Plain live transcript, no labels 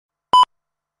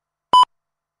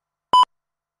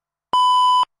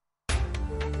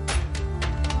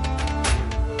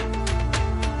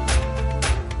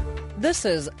This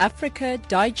is Africa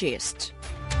Digest.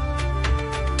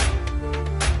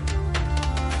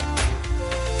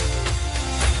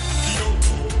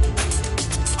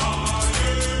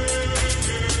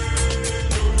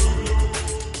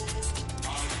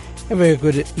 A very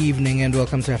good evening and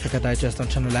welcome to Africa Digest on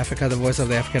Channel Africa, the voice of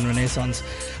the African Renaissance.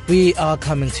 We are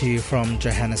coming to you from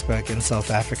Johannesburg in South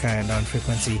Africa and on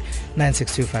frequency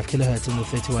 9625 kHz in the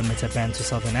 31 meter band to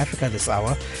Southern Africa this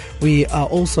hour. We are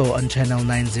also on channel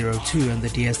 902 on the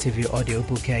DSTV audio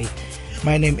bouquet.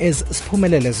 My name is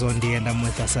Spumelele Zondi and I'm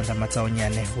with Asanda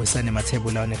Matsaonyane, Wisani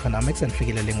Matebula on economics and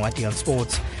Fikile Lingwati on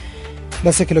sports.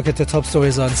 Let's take a look at the top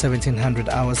stories on 1700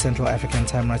 hours Central African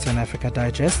time right on Africa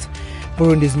Digest.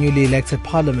 Burundi's newly elected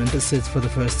parliament sits for the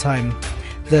first time.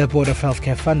 The Board of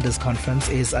Healthcare Funders Conference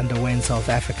is underway in South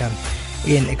Africa.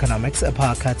 In economics,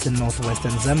 power cuts in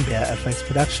northwestern Zambia affects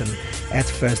production at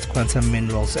First Quantum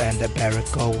Minerals and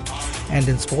Barrick Gold. And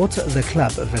in sport, the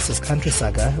club versus country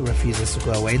saga refuses to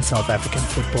go away in South African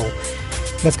football.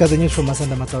 Let's get the news from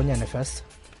Masanda Matsaonyane first.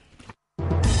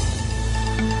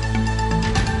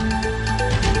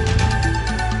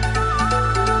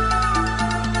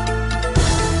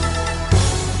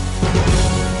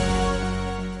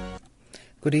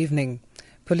 Good evening.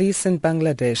 Police in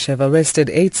Bangladesh have arrested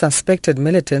 8 suspected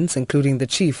militants, including the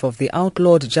chief of the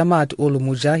outlawed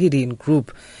Jamaat-ul-Mujahideen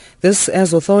group. This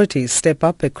as authorities step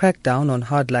up a crackdown on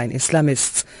hardline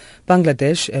Islamists.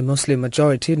 Bangladesh, a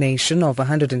Muslim-majority nation of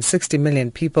 160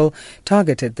 million people,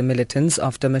 targeted the militants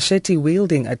after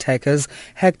machete-wielding attackers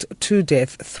hacked to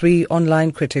death 3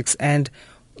 online critics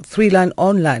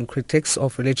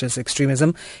of religious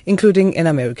extremism, including an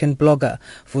American blogger.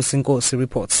 Vusinkosi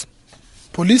reports.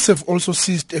 Police have also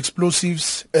seized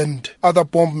explosives and other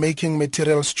bomb-making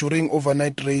materials during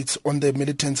overnight raids on the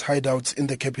militants' hideouts in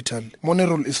the capital,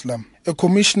 Monirul Islam. A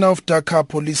commissioner of Dhaka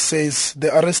police says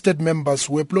the arrested members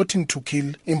were plotting to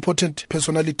kill important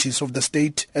personalities of the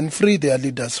state and free their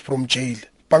leaders from jail.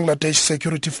 Bangladesh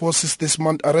security forces this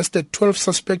month arrested 12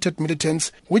 suspected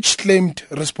militants which claimed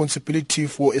responsibility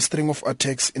for a string of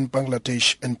attacks in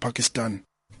Bangladesh and Pakistan.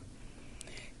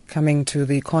 Coming to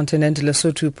the continent,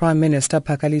 Lesotho Prime Minister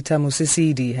Pakalita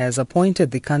Mosisili has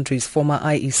appointed the country's former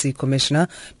IEC Commissioner,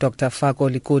 Dr.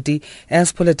 Fako Likoti,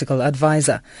 as political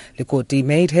advisor. Likoti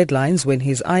made headlines when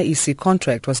his IEC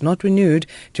contract was not renewed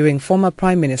during former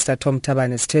Prime Minister Tom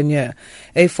Thabane's tenure.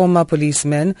 A former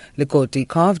policeman, Likoti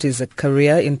carved his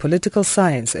career in political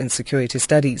science and security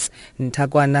studies.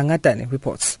 Ntagwa Nangatane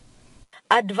reports.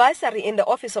 Advisory in the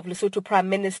office of Lesotho Prime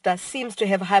Minister seems to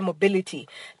have high mobility.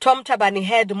 Tom Thabane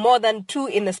had more than 2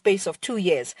 in the space of 2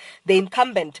 years. The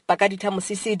incumbent, Pakalita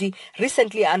Mosisili,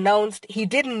 recently announced he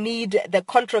didn't need the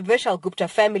controversial Gupta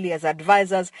family as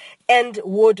advisors and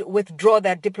would withdraw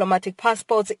their diplomatic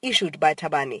passports issued by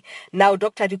Thabane. Now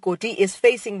Dr. Likoti is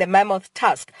facing the mammoth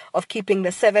task of keeping the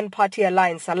 7-party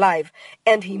alliance alive,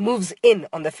 and he moves in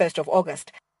on the 1st of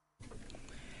August.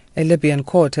 A Libyan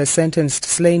court has sentenced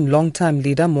slain longtime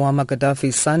leader Muammar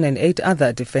Gaddafi's son and 8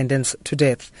 other defendants to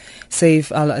death. Saif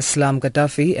al-Islam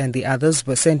Gaddafi and the others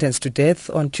were sentenced to death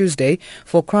on Tuesday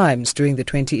for crimes during the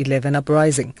 2011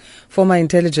 uprising. Former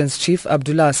intelligence chief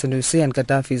Abdullah Sanusi and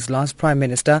Gaddafi's last prime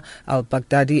minister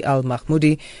al-Baghdadi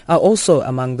al-Mahmoudi are also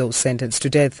among those sentenced to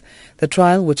death. The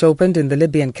trial, which opened in the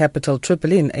Libyan capital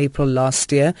Tripoli in April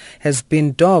last year, has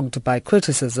been dogged by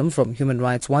criticism from human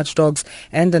rights watchdogs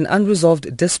and an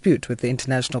unresolved dispute with the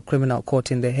International Criminal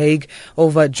Court in The Hague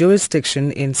over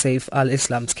jurisdiction in Saif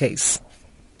al-Islam's case.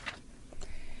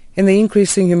 In the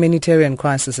increasing humanitarian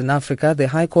crisis in Africa, the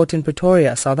High Court in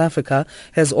Pretoria, South Africa,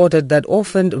 has ordered that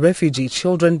orphaned refugee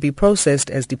children be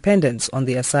processed as dependents on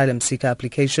the asylum seeker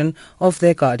application of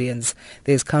their guardians.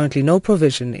 There is currently no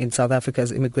provision in South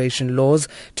Africa's immigration laws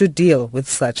to deal with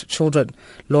such children.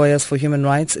 Lawyers for Human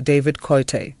Rights, David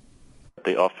Koite.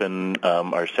 They often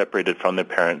are separated from their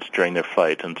parents during their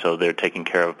flight, and so they're taken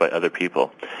care of by other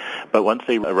people. But once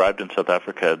they arrived in South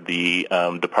Africa, the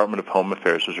Department of Home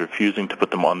Affairs was refusing to put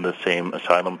them on the same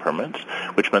asylum permits,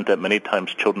 which meant that many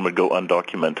times children would go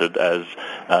undocumented as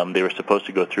they were supposed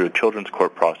to go through a children's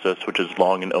court process, which is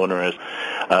long and onerous.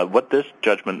 What this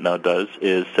judgment now does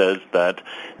is says that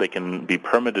they can be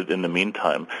permitted in the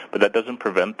meantime, but that doesn't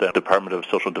prevent the Department of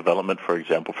Social Development, for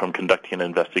example, from conducting an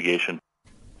investigation.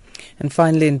 And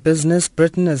finally, in business,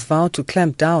 Britain has vowed to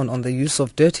clamp down on the use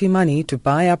of dirty money to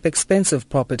buy up expensive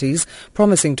properties,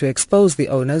 promising to expose the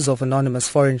owners of anonymous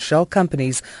foreign shell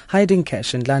companies hiding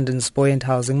cash in London's buoyant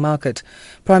housing market.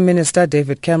 Prime Minister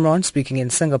David Cameron, speaking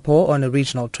in Singapore on a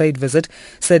regional trade visit,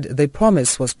 said the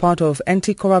promise was part of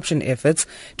anti-corruption efforts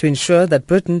to ensure that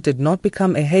Britain did not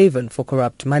become a haven for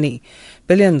corrupt money.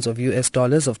 Billions of US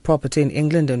dollars of property in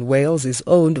England and Wales is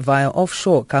owned via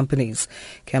offshore companies.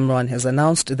 Cameron has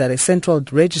announced that a central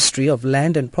registry of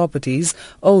land and properties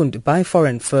owned by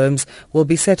foreign firms will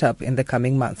be set up in the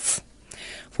coming months.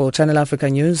 For Channel Africa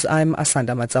News, I'm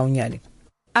Asanda Matsaunyani.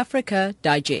 Africa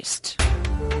Digest.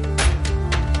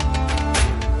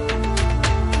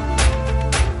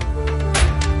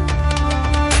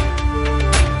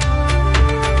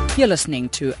 You're listening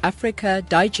to Africa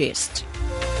Digest.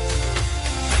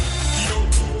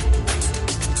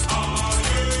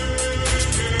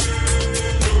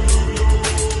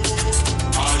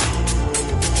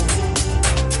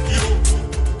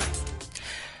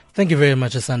 Thank you very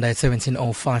much, Asanda. It's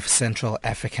 17:05 Central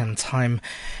African Time.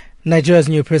 Nigeria's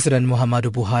new President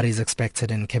Muhammadu Buhari is expected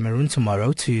in Cameroon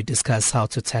tomorrow to discuss how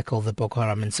to tackle the Boko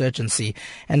Haram insurgency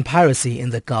and piracy in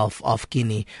the Gulf of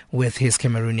Guinea with his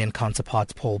Cameroonian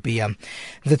counterpart Paul Biya.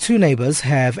 The two neighbors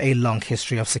have a long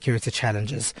history of security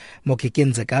challenges. Moki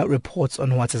Kinzeka reports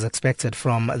on what is expected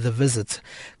from the visit,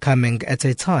 coming at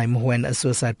a time when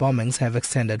suicide bombings have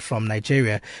extended from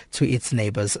Nigeria to its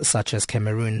neighbors such as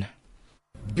Cameroon.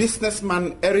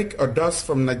 Businessman Eric Odos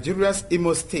from Nigeria's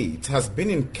Imo State has been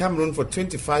in Cameroon for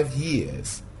 25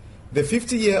 years. The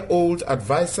 50-year-old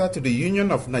advisor to the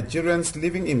Union of Nigerians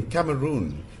living in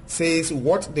Cameroon says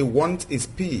what they want is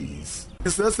peace.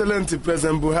 His Excellency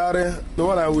President Buhari, the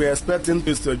one that we are expecting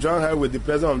is to join her with the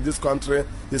president of this country,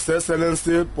 His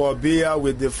Excellency Paul Biya,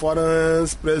 with the foreign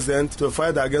president to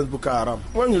fight against Boko Haram.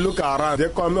 When you look around, the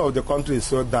economy of the country is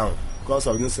so down because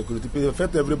of insecurity. It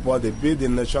affects everybody, be the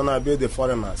national, be the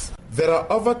foreigners. There are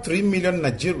over 3 million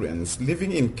Nigerians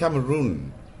living in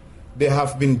Cameroon. They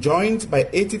have been joined by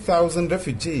 80,000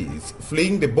 refugees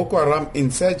fleeing the Boko Haram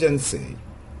insurgency.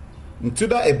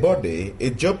 Ntuda Ebode, a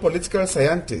geopolitical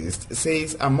scientist,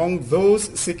 says among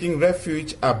those seeking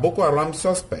refuge are Boko Haram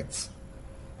suspects.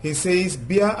 He says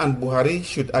Biya and Buhari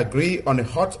should agree on a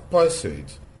hot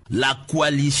pursuit. La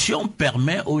coalition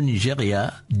permet au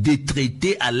Nigeria de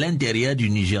traiter à l'intérieur du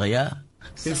Nigeria.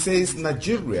 He says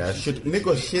Nigeria should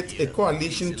negotiate a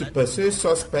coalition to pursue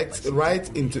suspects right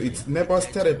into its neighbors'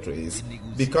 territories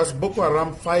because Boko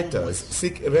Haram fighters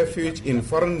seek refuge in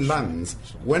foreign lands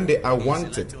when they are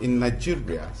wanted in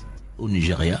Nigeria. Au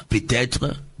Nigeria,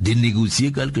 peut-être de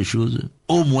négocier quelque chose,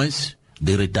 au moins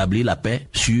de rétablir la paix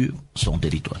sur son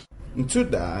territoire.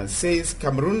 Ntuda says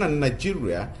Cameroon and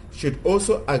Nigeria should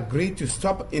also agree to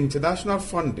stop international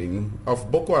funding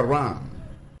of Boko Haram.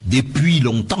 Depuis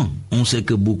longtemps, on sait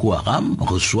que Boko Haram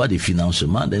reçoit des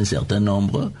financements d'un certain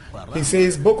nombre. He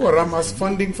says Boko Haram has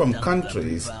funding from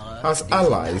countries, has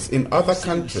allies in other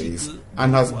countries,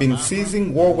 and has been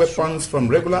seizing war weapons from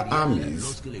regular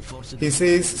armies. He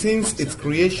says since its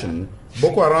creation,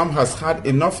 Boko Haram has had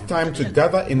enough time to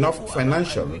gather enough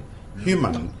financial,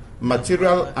 human,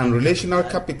 material and relational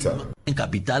capital.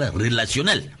 Capital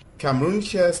relationnel. Cameroon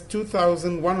shares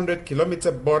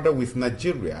 2,100-kilometer border with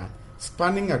Nigeria,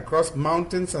 spanning across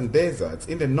mountains and deserts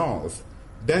in the north,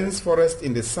 dense forest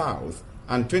in the south,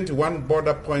 and 21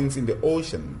 border points in the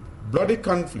ocean. Bloody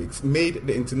conflicts made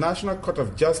the International Court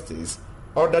of Justice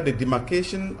order the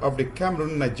demarcation of the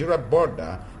Cameroon-Nigeria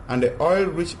border, and the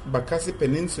oil-rich Bakassi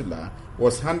Peninsula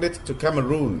was handed to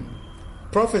Cameroon.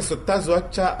 Professor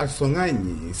Tazuacha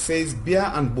Asonganyi says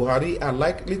Biya and Buhari are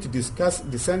likely to discuss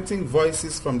dissenting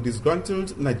voices from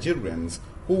disgruntled Nigerians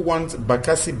who want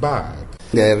Bakassi back.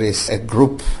 There is a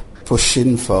group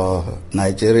pushing for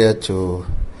Nigeria to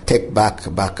take back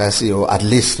Bakassi or at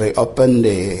least reopen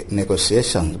the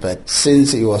negotiations. But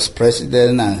since he was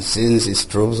president and since his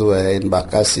troops were in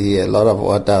Bakassi, a lot of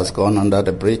water has gone under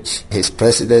the bridge. His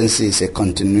presidency is a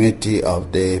continuity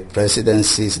of the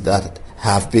presidencies that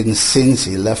have been since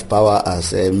he left power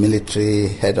as a military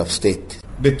head of state.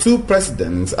 The two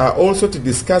presidents are also to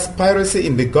discuss piracy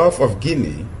in the Gulf of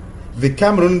Guinea. The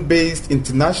Cameroon-based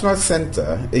International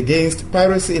Center Against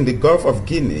Piracy in the Gulf of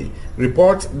Guinea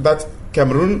reports that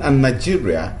Cameroon and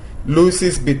Nigeria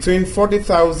loses between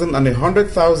 40,000 and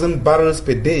 100,000 barrels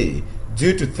per day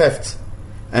due to theft,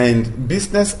 and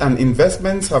business and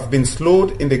investments have been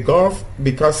slowed in the Gulf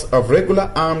because of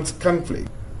regular armed conflict.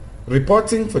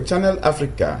 Reporting for Channel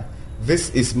Africa, this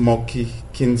is Moki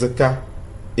Kinzeka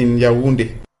in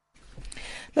Yaoundé.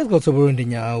 Let's go to Burundi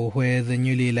now, where the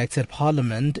newly elected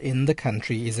parliament in the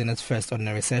country is in its first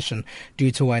ordinary session, due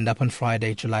to wind up on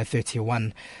Friday, July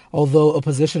 31. Although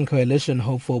opposition coalition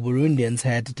Hope for Burundians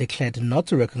had declared not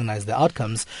to recognize the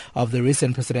outcomes of the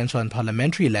recent presidential and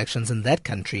parliamentary elections in that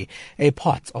country, a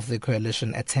part of the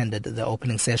coalition attended the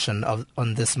opening session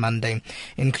on this Monday,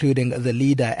 including the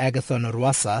leader Agathon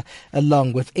Rwasa,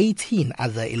 along with 18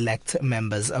 other elect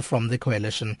members from the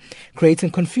coalition,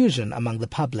 creating confusion among the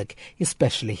public,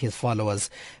 especially his followers.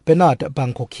 Bernard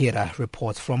Bankokira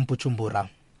reports from Bujumbura.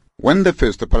 When the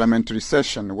first parliamentary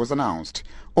session was announced,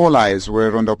 all eyes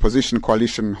were on the opposition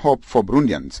coalition Hope for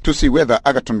Burundians to see whether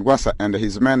Agathon Rwasa and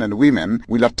his men and women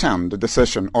will attend the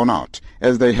session or not,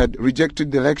 as they had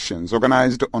rejected the elections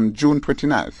organized on June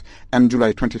 29th and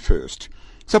July 21st.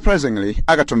 Surprisingly,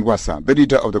 Agathon Rwasa, the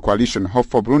leader of the coalition Hope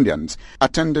for Burundians,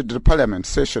 attended the parliament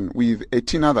session with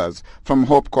 18 others from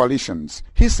Hope coalitions.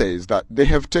 He says that they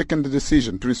have taken the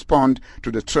decision to respond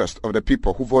to the trust of the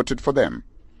people who voted for them.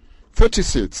 30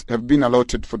 seats have been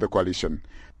allotted for the coalition.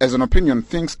 As an opinion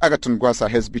thinks Agathon Rwasa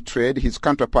has betrayed his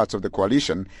counterparts of the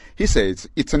coalition, he says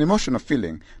it's an emotional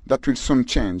feeling that will soon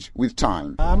change with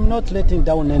time. I'm not letting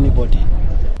down anybody.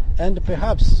 And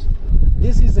perhaps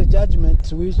this is a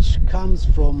judgment which comes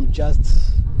from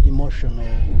just emotional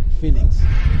feelings.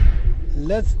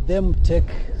 Let them take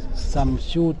some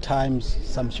few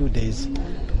days.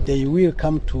 They will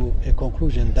come to a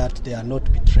conclusion that they are not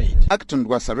betrayed. Agathon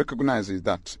Rwasa recognizes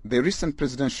that the recent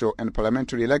presidential and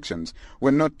parliamentary elections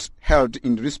were not held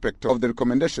in respect of the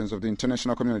recommendations of the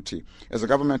international community. As a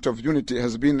government of unity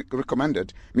has been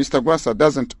recommended, Mr. Rwasa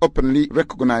doesn't openly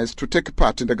recognize to take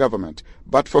part in the government,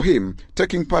 but for him,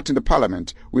 taking part in the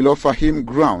parliament will offer him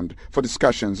ground for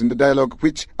discussions in the dialogue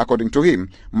which, according to him,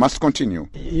 must continue.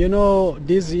 You know,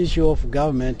 this issue of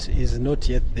government is not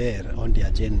yet there on the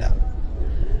agenda.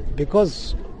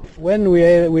 Because when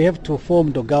we have to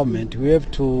form the government, we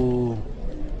have to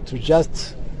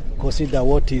just consider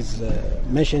what is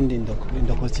mentioned in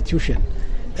the Constitution.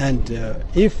 And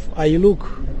if I look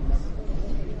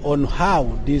on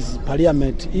how this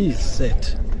parliament is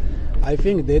set, I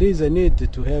think there is a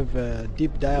need to have a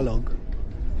deep dialogue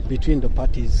between the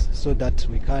parties so that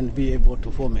we can be able to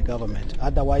form a government.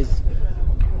 Otherwise,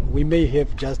 we may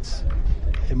have just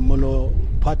a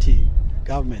mono-party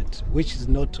government, which is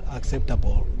not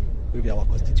acceptable with our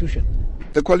constitution.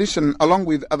 The coalition, along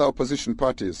with other opposition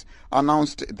parties,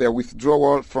 announced their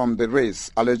withdrawal from the race,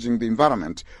 alleging the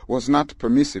environment was not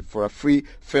permissive for a free,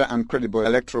 fair and credible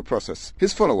electoral process.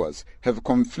 His followers have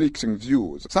conflicting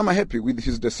views. Some are happy with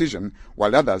his decision,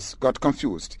 while others got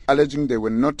confused, alleging they were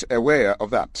not aware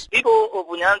of that. People of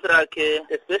Nyandrake,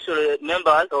 especially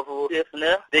members of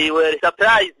FNL, they were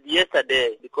surprised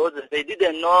yesterday because they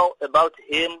didn't know about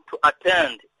him to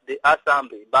attend the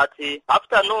assembly. But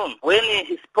afternoon, when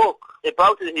he spoke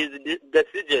about his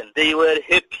decision, they were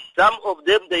happy. Some of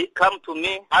them, they come to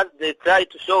me as they try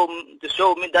to show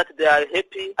me that they are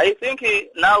happy. I think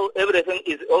now everything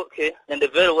is okay and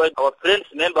very well. Our friends,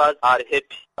 members are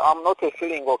happy. I'm not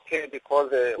feeling okay because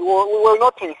we were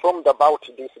not informed about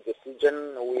this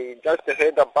decision. We just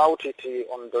heard about it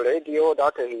on the radio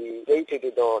that he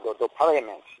dated the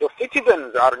parliament. The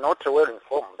citizens are not well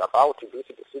informed about this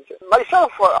decision.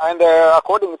 Myself, and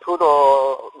according to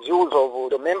the views of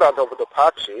the members of the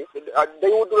party, they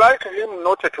would like him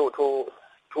not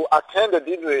to attend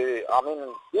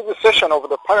this session of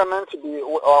the parliament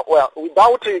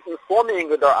without informing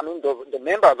the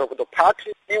members of the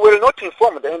party. He will not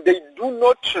inform them, and they do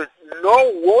not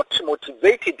know what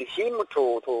motivated him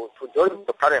to join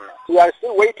the parliament. We are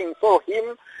still waiting for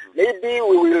him. Maybe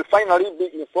we will finally be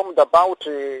informed about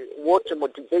what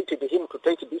motivated him to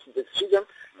take this decision,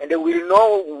 and they will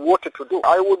know what to do.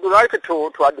 I would like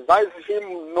to advise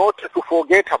him not to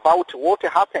forget about what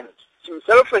happened.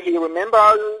 Himself, he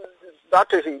remembers that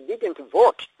he didn't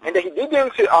vote, and he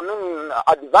didn't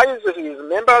advise his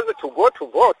members to go to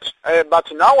vote. But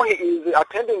now he is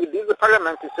attending these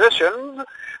parliament sessions,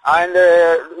 and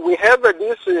we have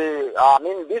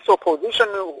this opposition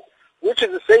which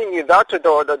is saying that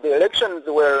the elections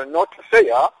were not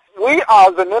fair. We,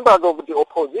 as the members of the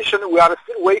opposition, we are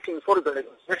still waiting for the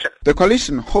legislation. The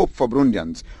coalition Hope for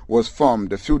Burundians was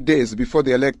formed a few days before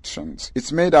the elections.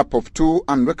 It's made up of two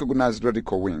unrecognized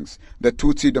radical wings, the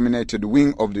Tutsi-dominated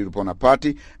wing of the Rupona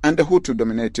party and the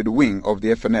Hutu-dominated wing of the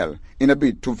FNL, in a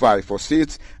bid to vie for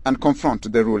seats and confront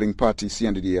the ruling party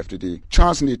CNDD-FDD.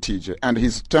 Charles Nitije and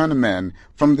his turn men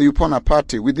from the Upona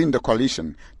party within the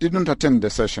coalition did not attend the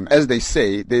session, as they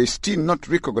say they still not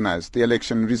recognize the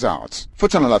election results. For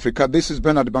Channel Africa, this is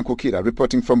Bernard Bankokira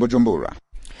reporting from Bujumbura.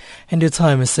 And your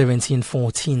time is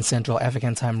 17:14 Central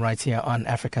African Time right here on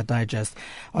Africa Digest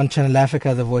on Channel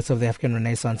Africa, the voice of the African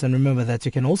Renaissance. And remember that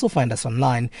you can also find us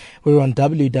online. We're on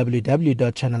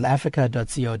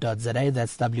www.channelafrica.co.za.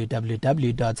 That's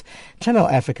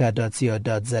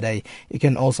www.channelafrica.co.za. You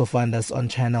can also find us on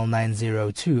Channel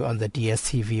 902 on the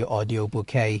DSTV audio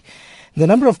bouquet. The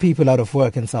number of people out of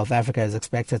work in South Africa is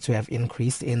expected to have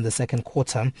increased in the second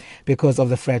quarter because of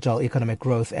the fragile economic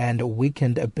growth and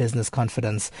weakened business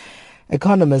confidence.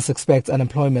 Economists expect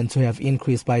unemployment to have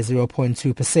increased by 0.2%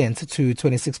 to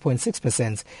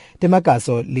 26.6%.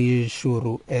 Demakaso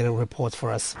Lishuru reports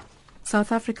for us.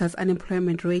 South Africa's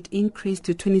unemployment rate increased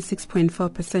to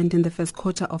 26.4% in the first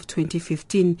quarter of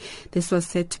 2015. This was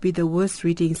said to be the worst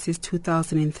reading since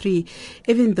 2003,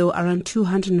 even though around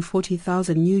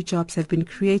 240,000 new jobs have been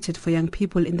created for young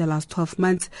people in the last 12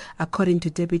 months, according to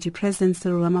Deputy President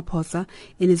Cyril Ramaphosa.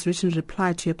 In his written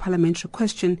reply to a parliamentary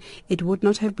question, it would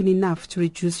not have been enough to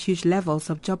reduce huge levels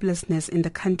of joblessness in the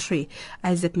country.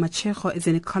 Isaac Machego is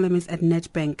an economist at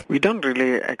Nedbank. We don't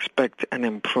really expect an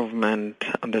improvement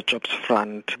on the jobs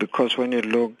front, because when you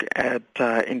look at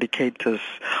indicators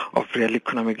of real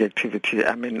economic activity,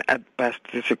 I mean, at best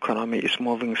this economy is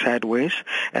moving sideways,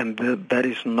 and that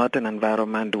is not an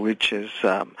environment which is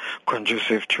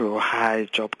conducive to high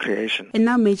job creation. And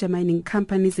now major mining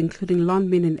companies, including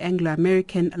Lonmin and Anglo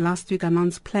American, last week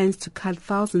announced plans to cut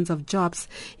thousands of jobs.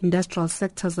 Industrial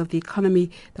sectors of the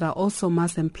economy that are also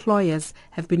mass employers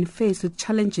have been faced with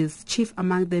challenges, chief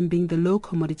among them being the low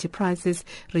commodity prices,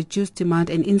 reduced demand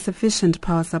and insufficient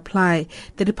power supply.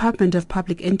 The Department of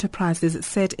Public Enterprises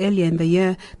said earlier in the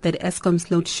year that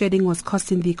Eskom's load shedding was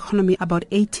costing the economy about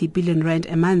 80 billion rand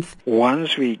a month.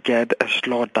 Once we get a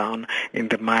slowdown in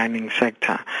the mining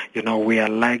sector, we are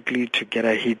likely to get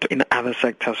a hit in other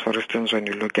sectors. For instance, when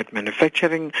you look at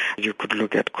manufacturing, you could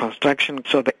look at construction.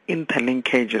 So the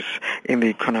interlinkages in the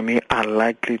economy are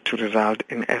likely to result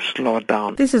in a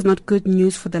slowdown. This is not good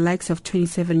news for the likes of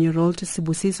 27-year-old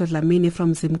Sibusiso Dlamini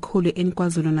from Zimkhulu in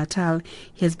KwaZulu-Natal.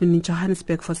 He has been in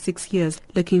Johannesburg for 6 years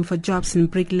looking for jobs in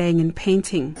bricklaying and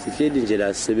painting.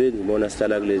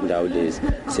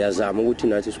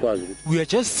 We are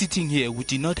just sitting here. We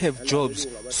did not have jobs,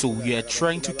 so we are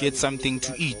trying to get something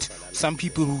to eat. Some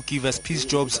people who give us peace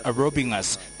jobs are robbing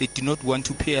us. They do not want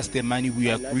to pay us the money we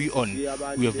agree on.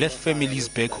 We have left families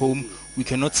back home. We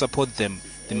cannot support them.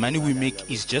 The money we make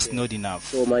is just not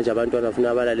enough.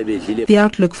 The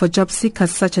outlook for job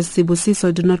seekers such as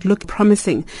Sibusiso do not look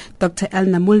promising. Dr.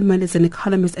 Elna Mulman is an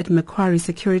economist at Macquarie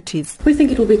Securities. We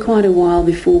think it will be quite a while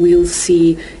before we'll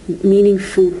see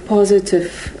meaningful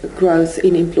positive growth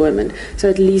in employment. So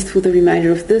at least for the remainder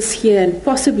of this year and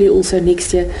possibly also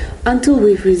next year, until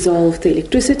we've resolved the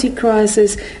electricity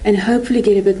crisis and hopefully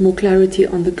get a bit more clarity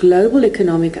on the global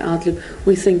economic outlook,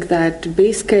 we think that the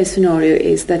best case scenario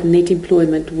is that net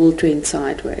employment will trend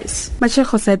sideways.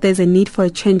 Machego said there's a need for a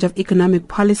change of economic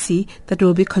policy that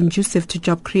will be conducive to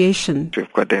job creation.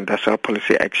 We've got the industrial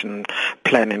policy action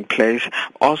plan in place.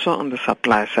 Also on the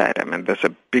supply side, there's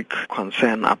a big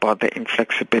concern about the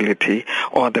inflexibility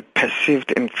or the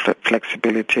perceived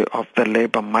inflexibility of the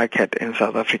labor market in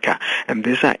South Africa. And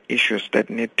these are issues that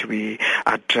need to be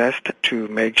addressed to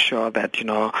make sure that,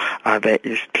 there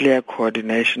is clear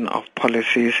coordination of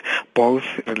policies, both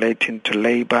relating to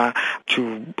labor,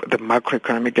 to the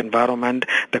macroeconomic environment,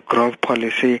 the growth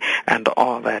policy, and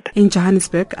all that. In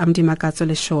Johannesburg, I'm Dimakazo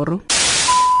Leshoro.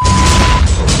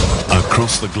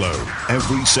 Across the globe,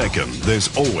 every second,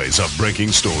 there's always a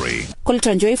breaking story.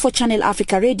 Kolitanjoy for Channel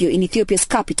Africa Radio in Ethiopia's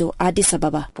capital, Addis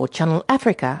Ababa. For Channel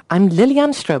Africa, I'm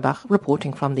Lilian Strobach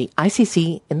reporting from the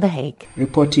ICC in The Hague.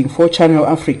 Reporting for Channel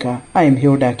Africa, I am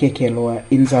Hilda Kekeloa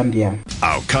in Zambia.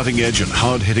 Our cutting-edge and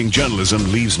hard-hitting journalism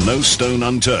leaves no stone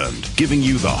unturned, giving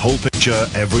you the whole picture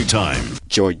every time.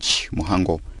 George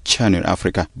Muhango, Channel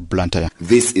Africa, Blantyre.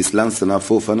 This is Lansana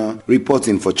Fofana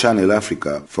reporting for Channel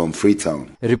Africa from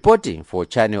Freetown. Reporting for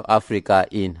Channel Africa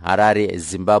in Harare,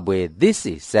 Zimbabwe, this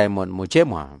is Simon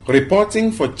Muchemwa.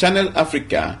 Reporting for Channel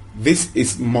Africa, this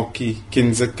is Moki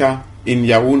Kinzeka in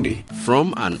Yaoundé.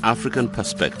 From an African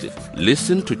perspective,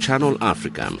 listen to Channel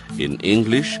Africa in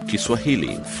English,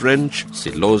 Kiswahili, French,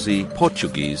 Silozi,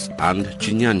 Portuguese, and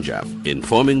Chinyanja,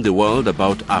 informing the world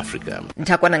about Africa.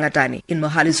 Ntakwana Ngatani in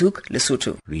Mohalizuk,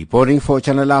 Lesotho. Reporting for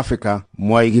Channel Africa,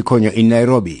 Mwai Gikonyo in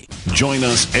Nairobi. Join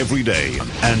us every day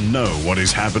and know what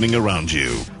is happening around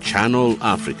you. Channel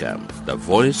Africa, the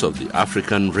voice of the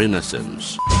African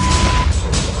Renaissance.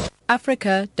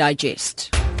 Africa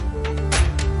Digest.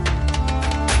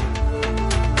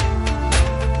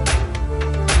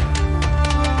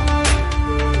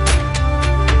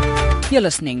 You're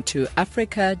listening to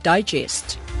Africa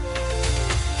Digest.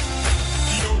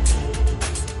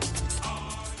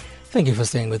 Thank you for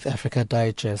staying with Africa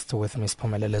Digest with Ms.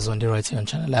 Phumelele Zondi right here on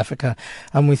Channel Africa.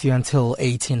 I'm with you until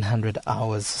 1800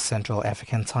 hours Central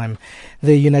African time.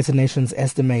 The United Nations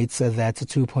estimates that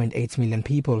 2.8 million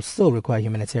people still require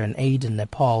humanitarian aid in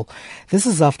Nepal. This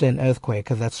is after an earthquake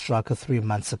that struck 3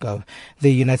 months ago.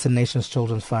 The United Nations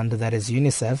Children's Fund, that is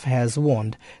UNICEF, has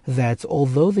warned that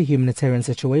although the humanitarian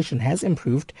situation has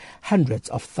improved, hundreds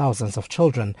of thousands of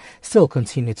children still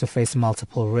continue to face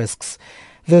multiple risks.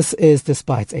 This is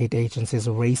despite aid agencies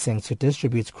racing to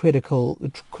distribute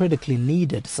critically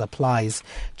needed supplies.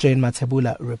 Jane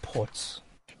Matebula reports.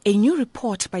 A new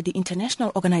report by the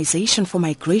International Organization for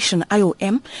Migration,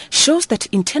 IOM, shows that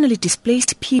internally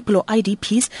displaced people or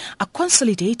IDPs are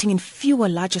consolidating in fewer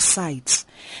larger sites.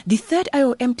 The third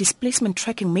IOM Displacement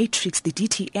Tracking Matrix, the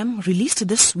DTM, released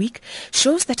this week,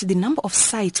 shows that the number of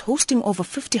sites hosting over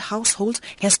 50 households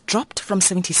has dropped from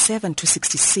 77 to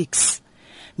 66.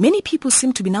 Many people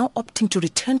seem to be now opting to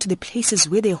return to the places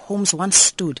where their homes once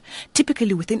stood,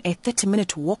 typically within a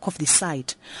 30-minute walk of the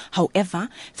site. However,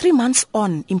 3 months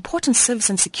on, important service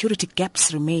and security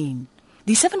gaps remain.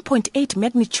 The 7.8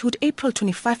 magnitude April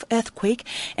 25 earthquake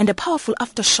and a powerful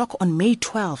aftershock on May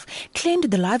 12 claimed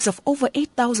the lives of over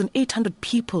 8,800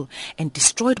 people and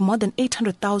destroyed more than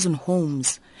 800,000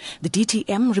 homes. The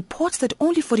DTM reports that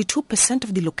only 42%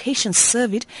 of the locations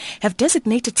surveyed have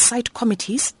designated site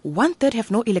committees, 1/3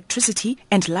 have no electricity,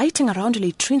 and lighting around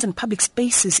latrines and public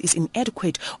spaces is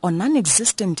inadequate or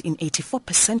non-existent in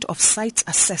 84% of sites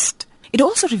assessed. It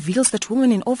also reveals that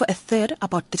women in over 1/3,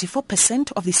 about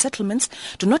 34% of the settlements,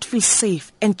 do not feel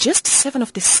safe, and just 7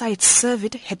 of the sites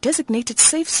surveyed had designated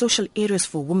safe social areas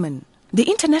for women. The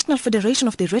International Federation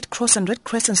of the Red Cross and Red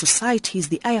Crescent Societies,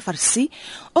 the IFRC,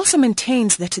 also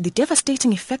maintains that the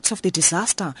devastating effects of the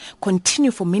disaster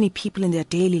continue for many people in their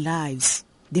daily lives.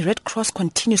 The Red Cross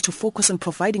continues to focus on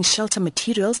providing shelter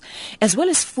materials as well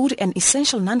as food and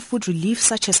essential non-food relief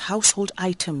such as household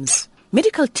items.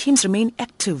 Medical teams remain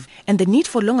active, and the need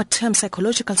for longer-term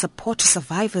psychological support to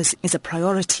survivors is a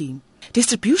priority.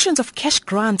 Distributions of cash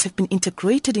grants have been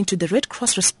integrated into the Red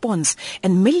Cross response,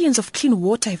 and millions of clean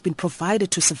water have been provided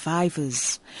to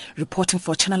survivors. Reporting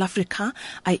for Channel Africa,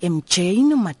 I am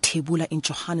Jane Matebula in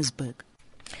Johannesburg.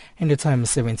 In the time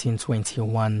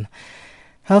 1721.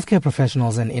 Healthcare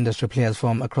professionals and industry players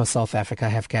from across South Africa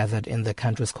have gathered in the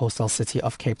country's coastal city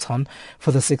of Cape Town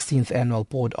for the 16th Annual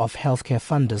Board of Healthcare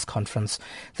Funders Conference.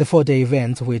 The 4-day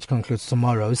event, which concludes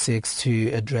tomorrow, seeks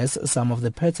to address some of the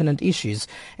pertinent issues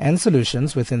and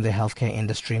solutions within the healthcare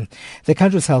industry. The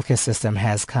country's healthcare system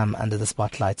has come under the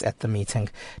spotlight at the meeting.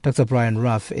 Dr. Brian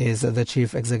Ruff is the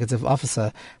Chief Executive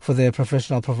Officer for the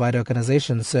Professional Provider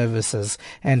Organization Services,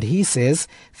 and he says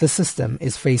the system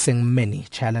is facing many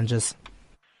challenges.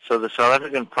 So the South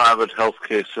African private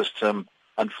healthcare system,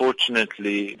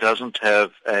 unfortunately, doesn't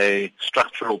have a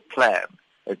structural plan.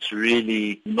 It's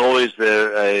really, nor is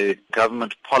there a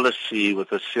government policy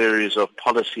with a series of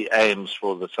policy aims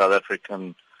for the South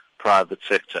African private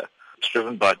sector. It's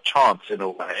driven by chance in a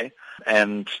way,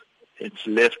 and it's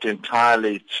left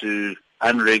entirely to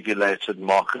unregulated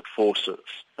market forces.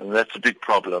 And that's a big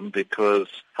problem because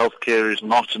healthcare is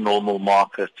not a normal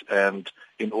market, and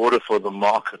in order for the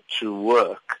market to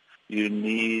work, you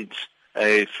need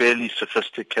a fairly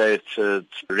sophisticated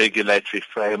regulatory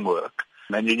framework,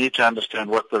 and you need to understand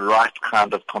what the right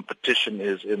kind of competition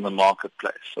is in the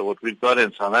marketplace. So what we've got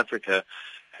in South Africa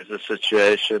is a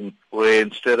situation where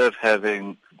instead of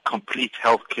having complete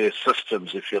healthcare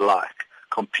systems, if you like,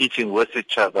 competing with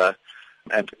each other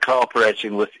and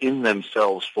cooperating within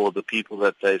themselves for the people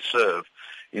that they serve,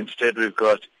 instead we've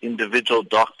got individual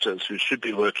doctors who should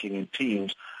be working in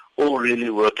teams, all really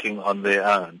working on their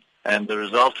own. And the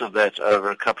result of that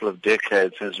over a couple of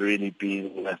decades has really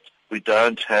been that we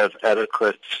don't have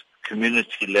adequate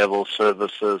community-level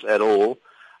services at all.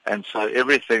 And so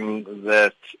everything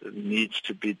that needs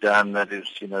to be done that is,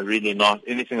 really not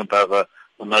anything above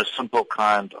the most simple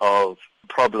kind of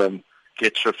problem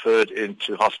gets referred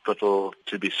into hospital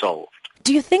to be solved.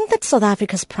 Do you think that South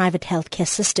Africa's private healthcare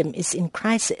system is in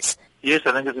crisis? Yes,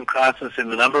 I think it's in crisis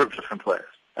in a number of different ways.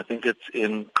 I think it's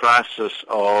in crisis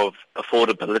of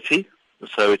affordability,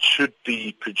 so it should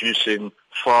be producing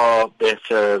far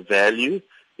better value.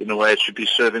 In a way, it should be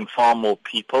serving far more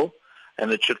people,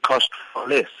 and it should cost far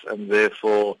less, and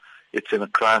therefore it's in a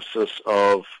crisis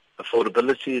of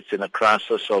affordability, it's in a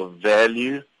crisis of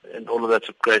value, and all of that's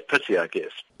a great pity, I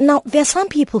guess. Now, there are some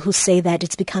people who say that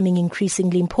it's becoming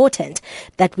increasingly important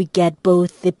that we get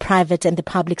both the private and the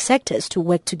public sectors to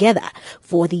work together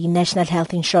for the national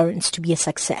health insurance to be a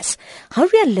success. How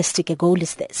realistic a goal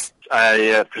is this?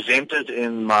 I presented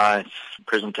in my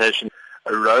presentation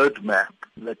a roadmap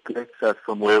that gets us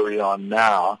from where we are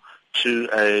now to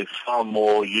a far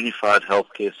more unified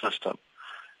healthcare system.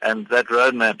 And that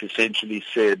roadmap essentially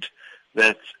said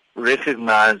that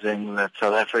recognizing that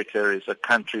South Africa is a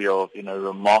country of,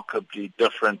 remarkably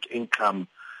different income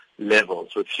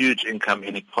levels with huge income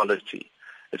inequality,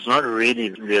 it's not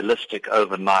really realistic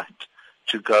overnight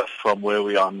to go from where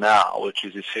we are now, which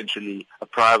is essentially a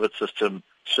private system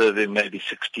serving maybe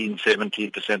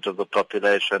 16-17% of the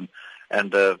population,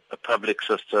 and a public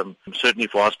system, certainly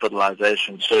for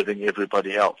hospitalization, serving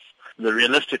everybody else. The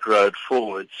realistic road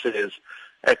forward says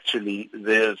actually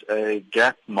there's a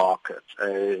gap market.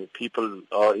 People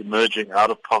are emerging out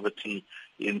of poverty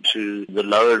into the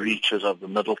lower reaches of the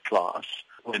middle class.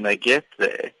 When they get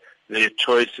there, their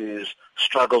choice is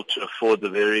struggle to afford the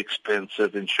very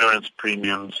expensive insurance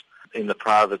premiums in the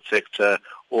private sector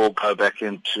or go back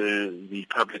into the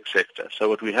public sector. So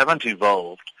what we haven't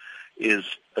evolved is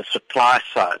a supply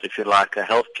side, if you like, a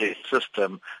healthcare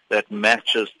system that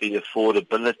matches the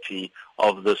affordability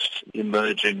of this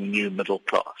emerging new middle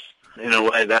class. In a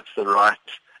way, that's the right,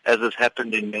 as has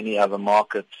happened in many other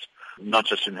markets, not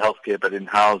just in healthcare, but in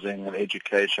housing and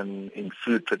education, in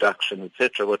food production,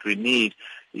 etc. What we need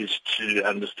is to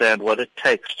understand what it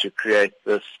takes to create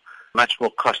this much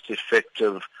more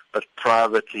cost-effective but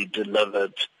privately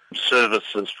delivered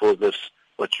services for this,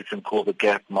 what you can call the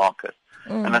gap market.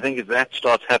 And I think if that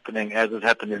starts happening as it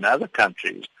happened in other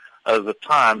countries, over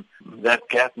time, that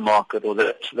gap market or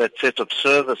that set of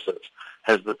services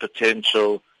has the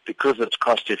potential, because it's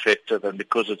cost-effective and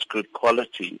because it's good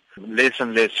quality, less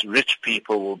and less rich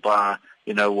people will buy,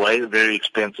 very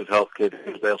expensive healthcare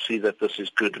because they'll see that this is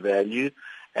good value,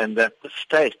 and that the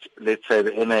state, let's say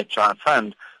the NHI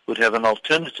fund, would have an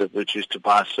alternative, which is to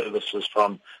buy services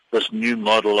from this new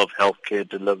model of healthcare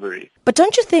delivery. But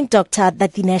don't you think, Doctor,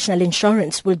 that the national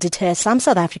insurance will deter some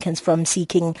South Africans from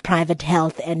seeking private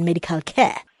health and medical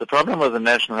care? The problem with the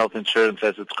national health insurance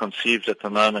as it's conceived at the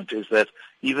moment is that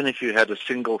even if you had a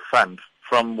single fund,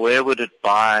 from where would it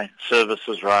buy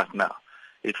services right now?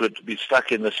 It would be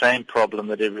stuck in the same problem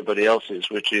that everybody else is,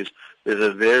 which is there's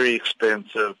a very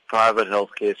expensive private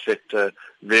healthcare sector,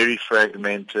 very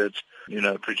fragmented,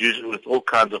 produces with all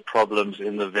kinds of problems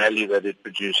in the value that it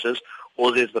produces,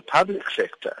 or there's the public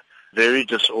sector, very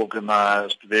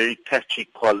disorganized, very patchy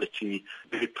quality,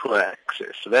 very poor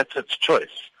access. So that's its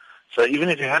choice. So even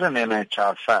if you had an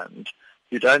NHI fund,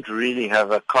 you don't really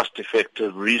have a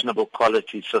cost-effective, reasonable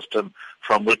quality system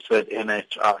from which that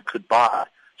NHI could buy.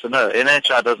 So no,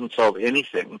 NHI doesn't solve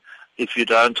anything if you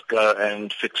don't go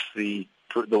and fix the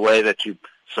way that you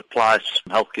supply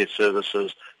healthcare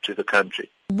services to the country.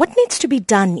 What needs to be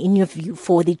done, in your view,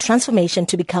 for the transformation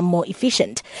to become more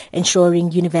efficient,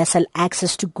 ensuring universal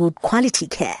access to good quality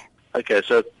care? Okay,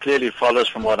 so it clearly follows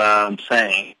from what I'm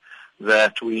saying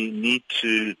that we need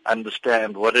to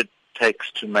understand what it takes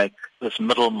to make this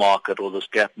middle market or this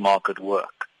gap market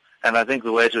work. And I think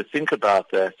the way to think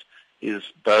about that is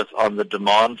both on the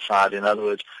demand side. In other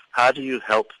words, how do you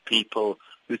help people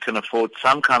who can afford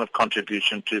some kind of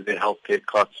contribution to their healthcare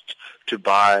costs to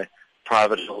buy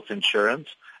private health insurance?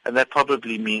 And that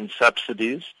probably means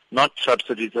subsidies, not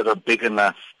subsidies that are big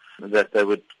enough that they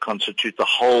would constitute the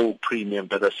whole premium,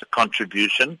 but as a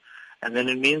contribution. And then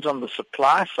it means on the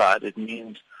supply side, it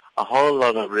means a whole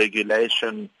lot of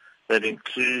regulation that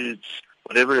includes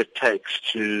whatever it takes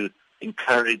to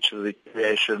encourage the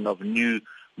creation of new,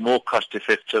 more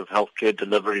cost-effective healthcare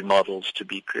delivery models to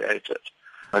be created.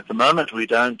 At the moment, we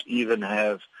don't even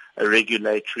have a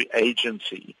regulatory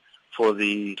agency for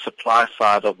the supply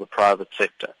side of the private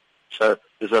sector. So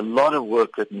there's a lot of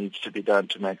work that needs to be done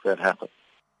to make that happen.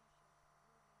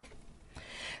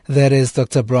 That is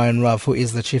Dr. Brian Ruff, who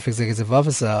is the Chief Executive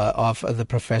Officer of the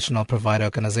Professional Provider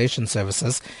Organization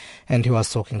Services, and he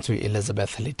was talking to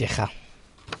Elizabeth Liteja.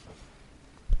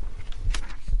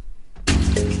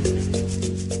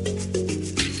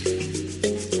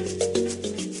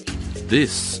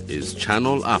 This is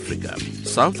Channel Africa,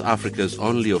 South Africa's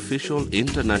only official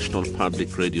international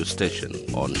public radio station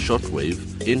on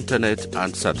shortwave, internet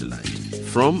and satellite.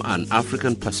 From an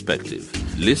African perspective,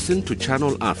 listen to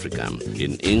Channel Africa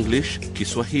in English,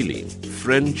 Kiswahili,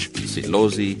 French,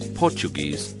 Silozi,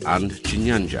 Portuguese and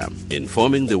Chinyanja,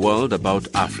 informing the world about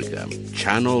Africa.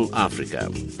 Channel Africa,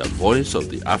 the voice of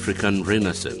the African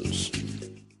Renaissance.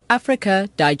 Africa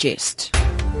Digest.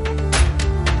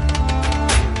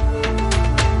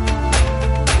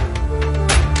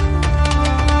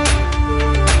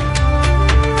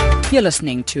 You're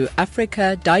listening to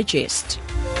Africa Digest.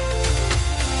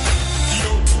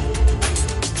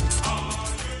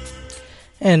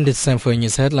 And it's time for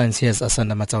news headlines. Here's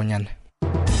Asanda Matsaunyan.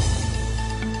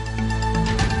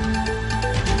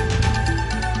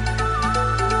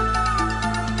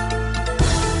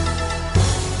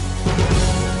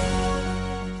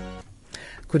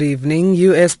 Good evening.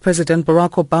 U.S. President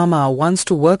Barack Obama wants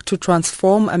to work to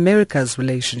transform America's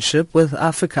relationship with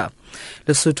Africa.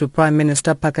 Lesotho Prime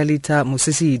Minister Pakalita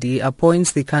Musisidi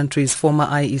appoints the country's former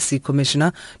IEC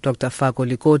Commissioner, Dr. Fago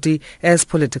Likoti, as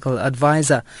political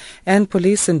advisor. And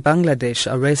police in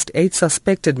Bangladesh arrest 8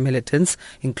 suspected militants,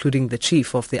 including the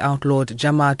chief of the outlawed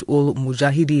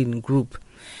Jamaat-ul-Mujahideen group.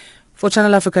 For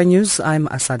Channel Africa News, I'm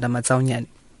Asada Matsaonyani.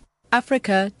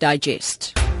 Africa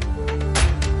Digest.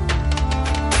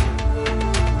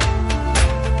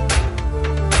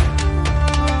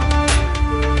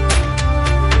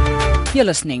 You're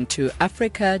listening to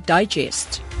Africa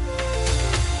Digest.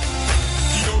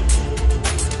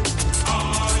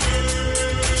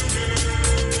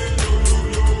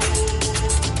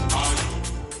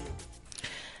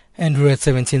 And we're at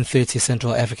 17:30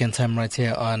 Central African Time right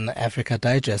here on Africa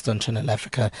Digest on Channel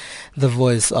Africa, the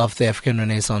voice of the African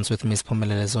Renaissance, with Ms.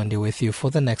 Pumela Zondi with you for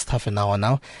the next half an hour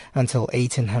now until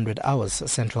 1800 hours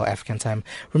Central African Time.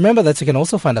 Remember that you can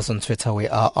also find us on Twitter. We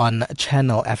are on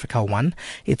Channel Africa 1.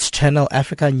 It's Channel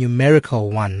Africa numerical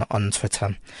 1 on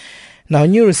Twitter. Now,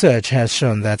 new research has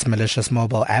shown that malicious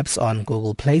mobile apps on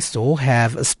Google Play Store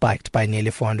have spiked by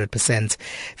nearly 400%.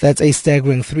 That's a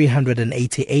staggering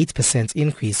 388%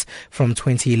 increase from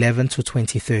 2011 to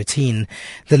 2013.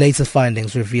 The latest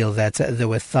findings reveal that there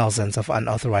were thousands of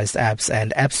unauthorized apps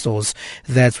and app stores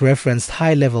that referenced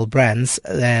high-level brands,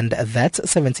 and that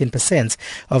 17%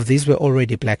 of these were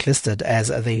already blacklisted as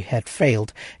they had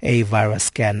failed a virus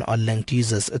scan or linked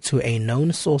users to a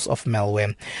known source of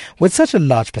malware. With such a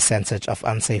large percentage of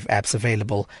unsafe apps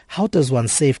available, how does one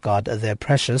safeguard their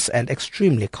precious and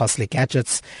extremely costly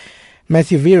gadgets?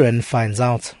 Matthew Viren finds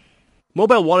out.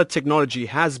 Mobile wallet technology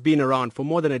has been around for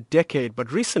more than a decade,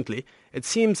 but recently it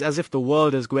seems as if the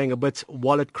world is going a bit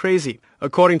wallet crazy.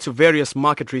 According to various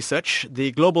market research, the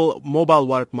global mobile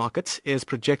wallet market is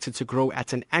projected to grow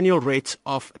at an annual rate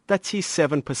of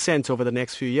 37% over the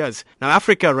next few years. Now,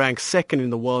 Africa ranks second in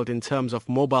the world in terms of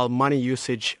mobile money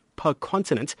usage per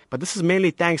continent, but this is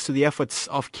mainly thanks to the efforts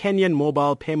of Kenyan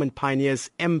mobile payment pioneers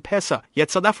M-Pesa.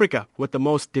 Yet South Africa, with the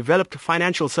most developed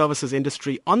financial services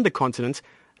industry on the continent,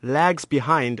 lags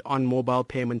behind on mobile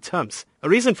payment terms. A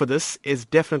reason for this is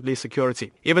definitely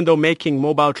security. Even though making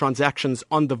mobile transactions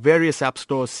on the various app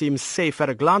stores seems safe at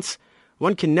a glance,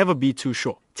 one can never be too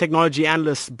sure. Technology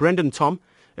analyst Brendan Tom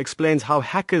explains how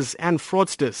hackers and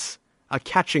fraudsters are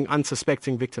catching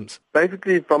unsuspecting victims.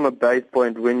 Basically, from a base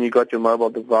point, when you got your mobile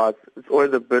device, it's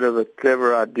always a bit of a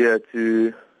clever idea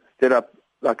to set up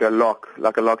like a lock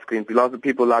screen. Lots of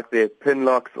people like their pin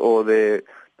locks or their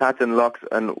pattern locks,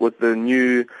 and with the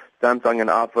new Samsung and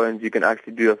iPhones, you can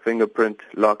actually do a fingerprint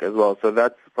lock as well. So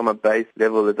that's, from a base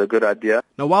level, is a good idea.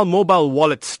 Now, while mobile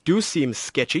wallets do seem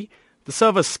sketchy, the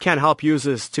service can help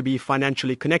users to be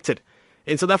financially connected.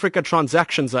 In South Africa,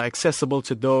 transactions are accessible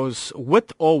to those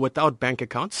with or without bank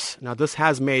accounts. Now, this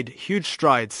has made huge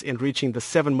strides in reaching the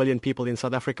 7 million people in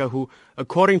South Africa who,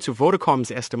 according to Vodacom's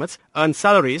estimates, earn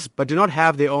salaries but do not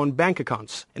have their own bank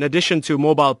accounts. In addition to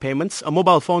mobile payments, a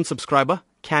mobile phone subscriber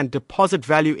can deposit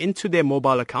value into their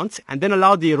mobile account and then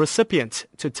allow the recipient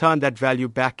to turn that value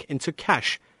back into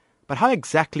cash. But how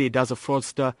exactly does a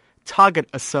fraudster target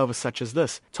a service such as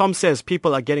this? Tom says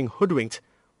people are getting hoodwinked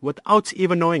without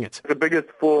even knowing it. The biggest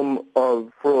form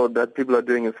of fraud that people are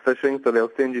doing is phishing, so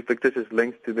they'll send you fictitious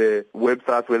links to their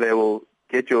websites where they will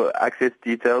get your access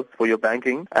details for your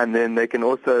banking, and then they can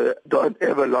also don't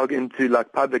ever log into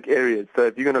like public areas. So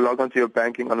if you're going to log onto your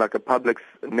banking on like a public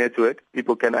network,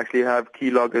 people can actually have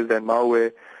keyloggers and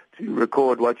malware to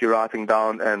record what you're writing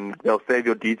down, and they'll save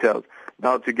your details.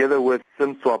 Now, together with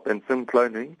SIM swap and SIM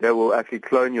cloning, they will actually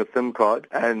clone your SIM card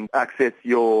and access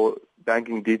your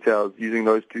banking details using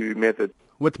those two methods.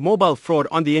 With mobile fraud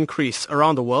on the increase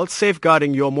around the world,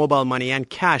 safeguarding your mobile money and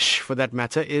cash, for that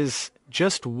matter, is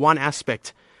just one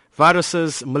aspect.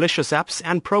 Viruses, malicious apps,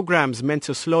 and programs meant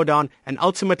to slow down and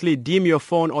ultimately deem your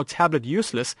phone or tablet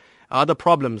useless are the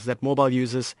problems that mobile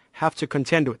users have to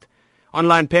contend with.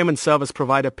 Online payment service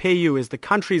provider PayU is the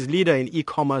country's leader in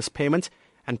e-commerce payment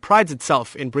and prides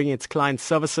itself in bringing its clients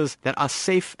services that are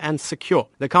safe and secure.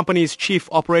 The company's chief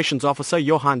operations officer,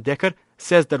 Johan Dekker,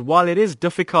 says that while it is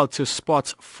difficult to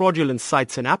spot fraudulent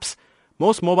sites and apps,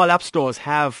 most mobile app stores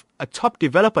have a top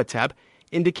developer tab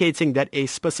indicating that a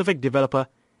specific developer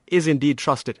is indeed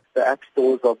trusted. The app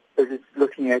stores are is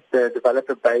looking at the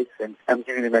developer base and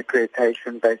giving them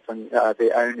accreditation based on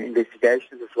their own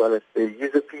investigations as well as their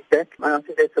user feedback. And I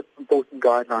think that's an important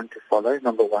guideline to follow,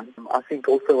 number one. I think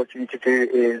also what you need to do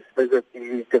is visit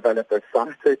the developer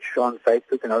site, search on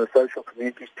Facebook and other social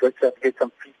communities, Twitter, get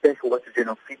some feedback or what's the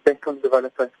general feedback on the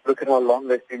developer, look at how long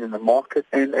they've been in the market,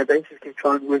 and basically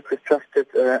try and work with trusted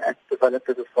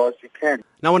developers as far as you can.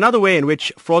 Now, another way in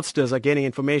which fraudsters are gaining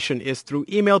information is through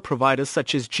email providers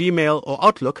such as Gmail or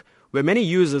Outlook, where many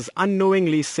users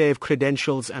unknowingly save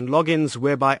credentials and logins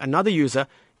whereby another user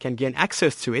can gain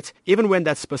access to it even when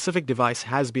that specific device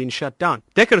has been shut down.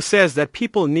 Decker says that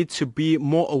people need to be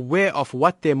more aware of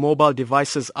what their mobile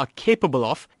devices are capable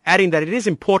of, adding that it is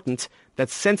important that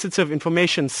sensitive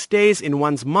information stays in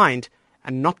one's mind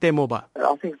and not their mobile.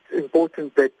 I think it's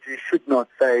important that you should not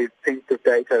save sensitive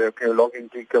data or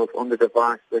login details on the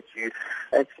device that you're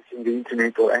accessing the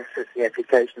internet or accessing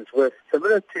applications with.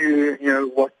 Similar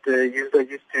to what the user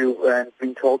used to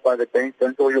being told by the bank,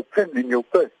 don't store your PIN in your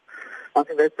purse. I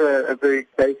think that's a very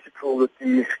basic rule that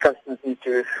the customers need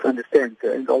to understand.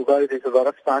 And although there's a lot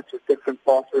of sites with different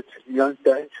passwords,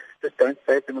 just don't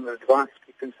save them on the device.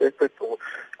 Keep them separate or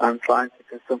try and keep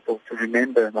them simple to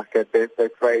remember, like a birthday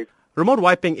phrase. Remote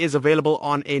wiping is available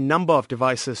on a number of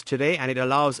devices today, and it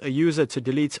allows a user to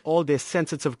delete all their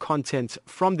sensitive content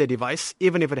from their device,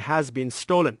 even if it has been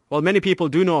stolen. While many people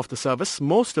do know of the service,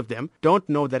 most of them don't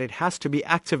know that it has to be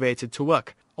activated to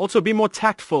work. Also, be more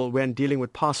tactful when dealing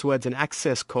with passwords and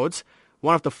access codes.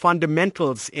 One of the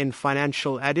fundamentals in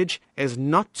financial adage is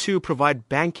not to provide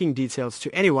banking details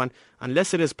to anyone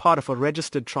unless it is part of a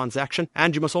registered transaction,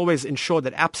 and you must always ensure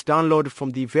that apps downloaded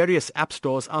from the various app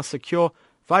stores are secure,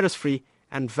 virus-free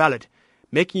and valid.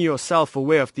 Making yourself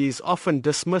aware of these often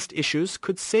dismissed issues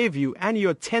could save you and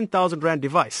your 10,000 Rand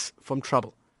device from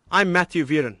trouble. I'm Matthew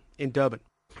Viren in Durban.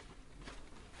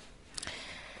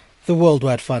 The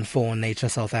Worldwide Fund for Nature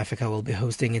South Africa will be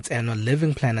hosting its annual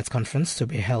Living Planets conference to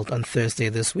be held on Thursday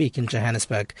this week in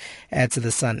Johannesburg at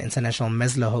the Sun International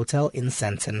Meslo Hotel in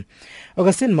Sandton.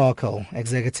 Augustine Markle,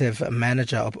 Executive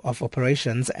Manager of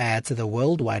Operations at the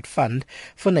Worldwide Fund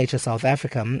for Nature South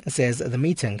Africa, says the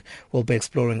meeting will be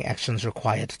exploring actions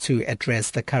required to address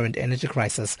the current energy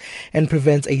crisis and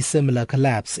prevent a similar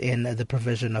collapse in the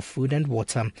provision of food and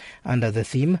water under the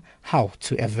theme, How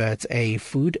to Avert a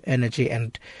Food, Energy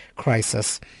and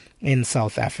Crisis in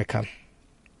South Africa.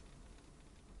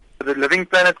 The Living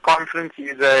Planet Conference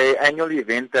is an annual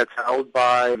event that's held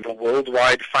by the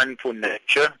Worldwide Fund for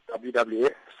Nature,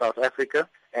 WWF, South Africa.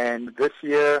 And this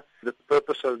year, the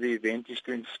purpose of the event is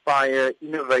to inspire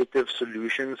innovative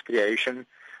solutions creation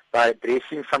by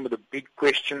addressing some of the big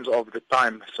questions of the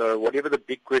time. So whatever the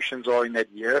big questions are in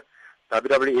that year,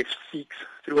 WWF seeks,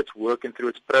 through its work and through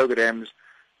its programs,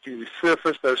 to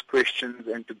surface those questions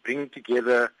and to bring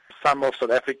together some of South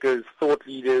Africa's thought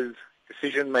leaders,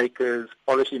 decision makers,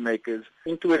 policy makers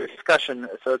into a discussion.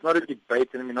 So it's not a debate,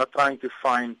 and we're not trying to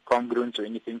find congruence or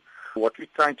anything. What we're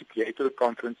trying to create at the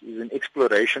conference is an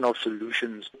exploration of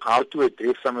solutions, how to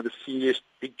address some of the serious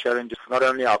big challenges for not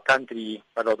only our country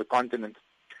but of the continent.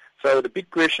 So the big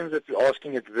questions that we're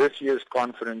asking at this year's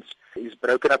conference is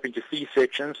broken up into 3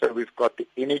 sections. So we've got the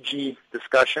energy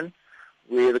discussion,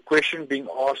 where the question being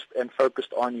asked and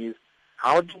focused on is,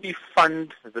 how do we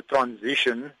fund the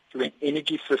transition to an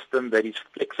energy system that is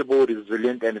flexible,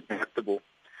 resilient, and adaptable?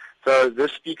 So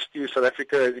this speaks to South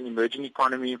Africa as an emerging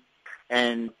economy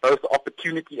and both the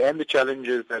opportunity and the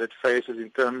challenges that it faces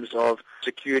in terms of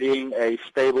securing a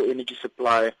stable energy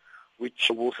supply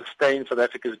which will sustain South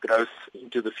Africa's growth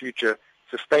into the future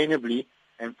sustainably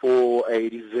and for a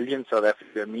resilient South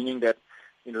Africa, meaning that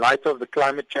in light of the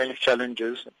climate change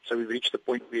challenges, so we've reached the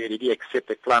point where we already accept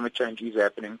that climate change is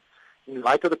happening. In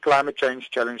light of the climate change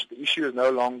challenge, the issue is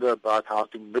no longer about how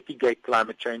to mitigate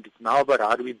climate change. It's now about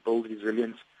how do we build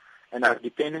resilience. And our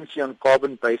dependency on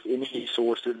carbon-based energy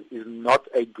sources is not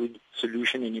a good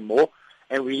solution anymore.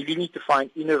 And we really need to find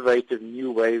innovative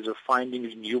new ways of finding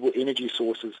renewable energy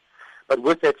sources. But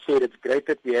with that said, it's great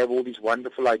that we have all these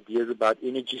wonderful ideas about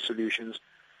energy solutions.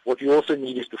 What we also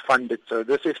need is to fund it. So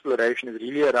this exploration is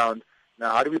really around, now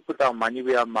how do we put our money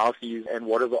where our mouth is and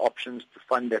what are the options to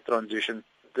fund that transition?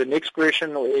 The next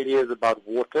question or area is about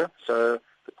water. So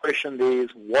the question there is,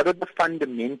 what are the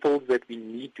fundamentals that we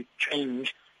need to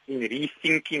change in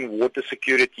rethinking water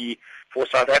security for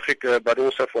South Africa, but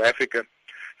also for Africa?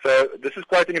 So this is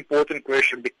quite an important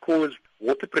question because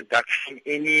water production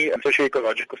in any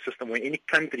socio-ecological system or in any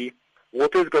country,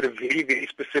 water has got a very, very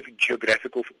specific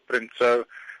geographical footprint. So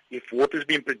if water is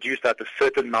being produced out of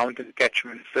certain mountain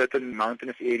catchments, certain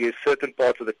mountainous areas, certain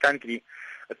parts of the country,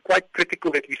 it's quite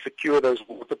critical that we secure those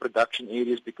water production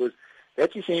areas because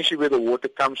That's essentially where the water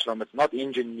comes from. It's not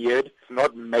engineered, it's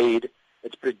not made,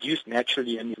 it's produced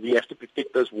naturally, and we have to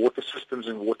protect those water systems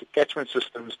and water catchment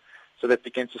systems so that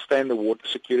we can sustain the water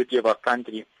security of our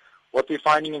country. What we're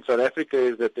finding in South Africa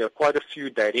is that there are quite a few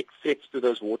direct threats to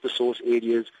those water source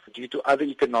areas due to other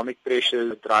economic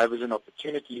pressures, drivers and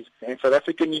opportunities. And South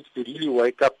Africa needs to really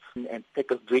wake up and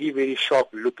take a very, very sharp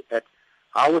look at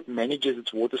how it manages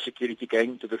its water security going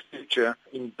into the future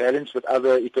in balance with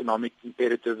other economic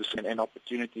imperatives and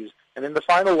opportunities. And then the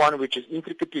final one, which is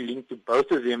intricately linked to both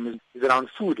of them, is around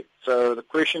food. So the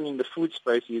question in the food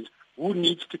space is, who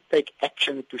needs to take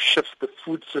action to shift the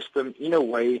food system in a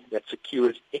way that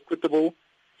secures equitable,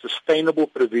 sustainable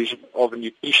provision of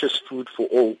nutritious food for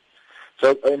all?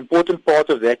 So an important part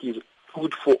of that is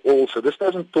food for all. So this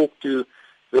doesn't talk to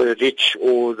the rich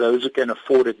or those who can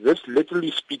afford it. This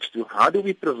literally speaks to how do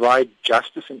we provide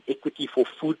justice and equity for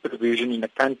food provision in a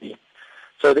country.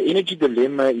 So the energy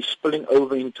dilemma is spilling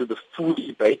over into the food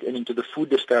debate and into the food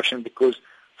discussion because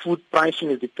food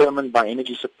pricing is determined by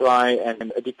energy supply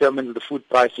and determines the food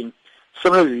pricing.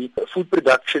 Similarly, food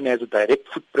production has a direct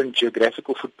footprint,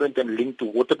 geographical footprint, and link to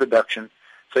water production.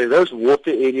 So if those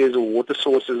water areas or water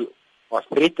sources are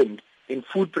threatened, then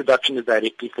food production is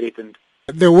directly threatened.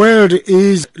 The world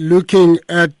is looking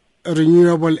at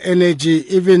renewable energy.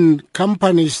 Even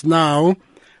companies now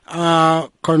are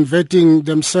converting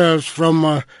themselves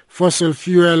from fossil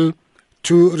fuel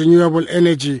to renewable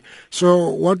energy. So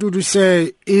what would you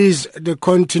say is the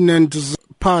continent's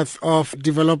path of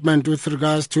development with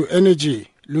regards to energy,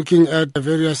 looking at the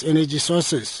various energy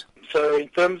sources? So in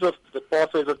terms of the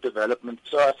pathways of development,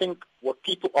 so I think what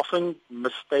people often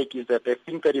mistake is that they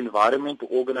think that environmental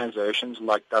organizations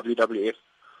like WWF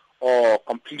are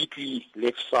completely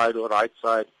left side or right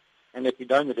side, and that we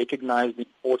don't recognize the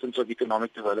importance of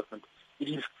economic development. It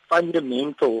is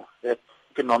fundamental that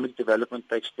economic development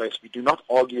takes place. We do not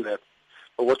argue that.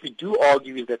 But what we do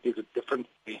argue is that there's a different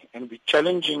way, and we're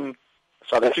challenging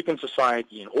South African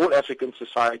society and all African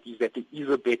societies that there is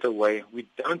a better way. We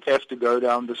don't have to go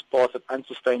down this path of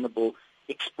unsustainable,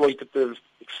 exploitative,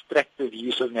 extractive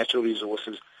use of natural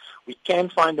resources. We can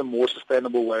find a more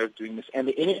sustainable way of doing this, and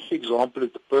the energy example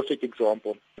is the perfect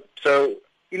example. So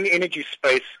in the energy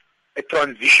space, a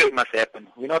transition must happen.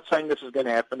 We're not saying this is going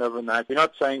to happen overnight. We're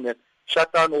not saying that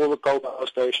shut down all the coal power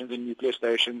stations and nuclear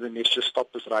stations and let's just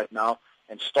stop this right now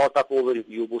and start up all the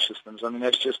renewable systems. I mean,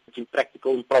 that's just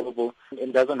impractical, improbable,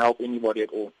 and doesn't help anybody at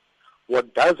all.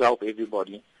 What does help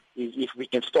everybody is if we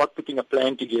can start putting a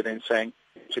plan together and saying,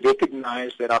 to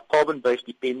recognize that our carbon-based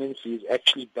dependencies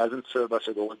actually doesn't serve us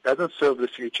at all. It doesn't serve the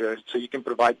future, so you can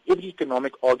provide every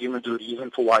economic argument or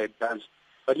reason for why it does.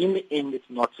 But in the end, it's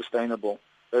not sustainable.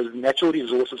 Those natural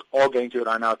resources are going to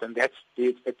run out, and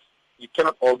you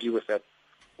cannot argue with that.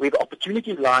 Where the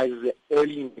opportunity lies is the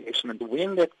early investment.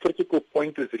 When that critical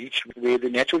point is reached where the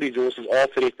natural resources are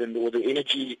threatened or the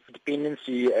energy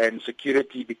dependency and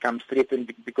security becomes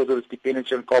threatened because of its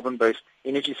dependency on carbon-based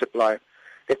energy supply,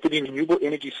 that the renewable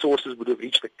energy sources would have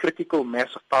reached the critical mass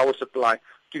of power supply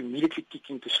to immediately kick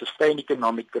in to sustain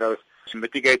economic growth, to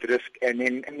mitigate risk, and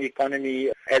then the economy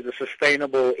as a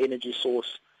sustainable energy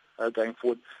source going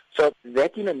forward. So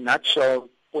that in a nutshell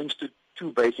points to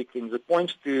two basic things. It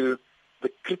points to the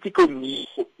critical need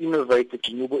for innovative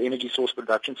renewable energy source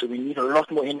production. So we need a lot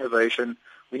more innovation.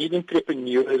 We need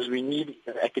entrepreneurs. We need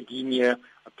academia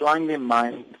applying their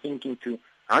mind, thinking to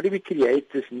how do we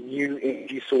create this new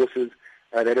energy sources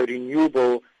that are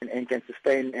renewable and can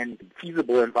sustain and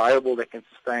feasible and viable that can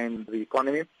sustain the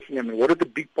economy. I mean, what are the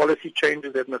big policy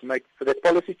changes that must make? So that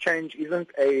policy change isn't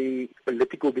a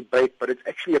political debate, but it's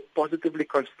actually a positively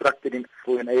constructed and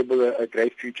will enable a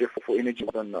great future for energy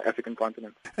on the African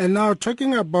continent. And now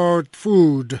talking about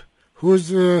food,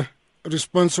 who's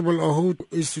responsible or who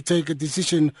is to take a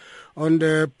decision on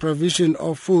the provision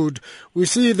of food? We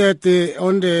see that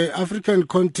on the African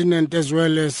continent as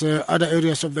well as other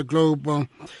areas of the globe,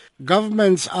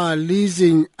 governments are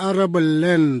leasing arable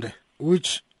land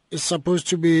which is supposed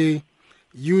to be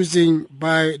using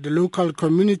by the local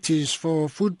communities for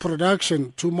food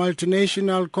production to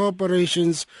multinational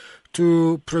corporations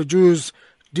to produce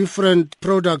different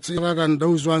products rather than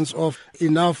those ones of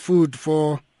enough food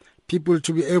for people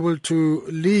to be able to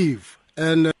live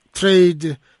and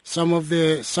trade some of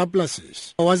the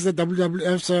surpluses. What's the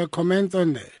WWF's comment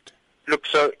on that? Look,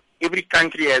 so every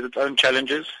country has its own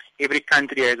challenges. Every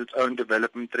country has its own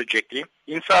development trajectory.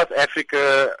 In South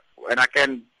Africa, and I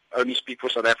can only speak for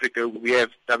South Africa, we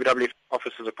have WWF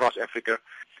offices across Africa.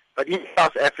 But in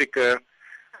South Africa,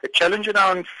 the challenge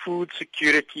around food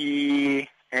security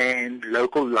and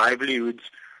local livelihoods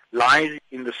lies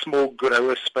in the small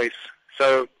grower space.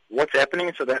 So what's happening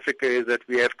in South Africa is that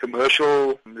we have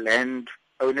commercial land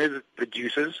owners,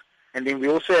 producers, and then we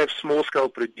also have small-scale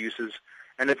producers.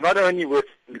 And it's not only with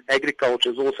agriculture,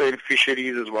 it's also in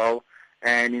fisheries as well,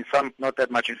 and in some, not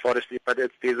that much in forestry, but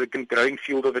there's a growing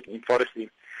field of it in forestry.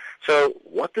 So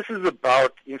what this is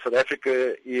about in South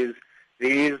Africa is there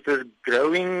is this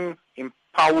growing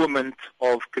empowerment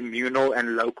of communal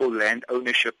and local land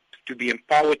ownership to be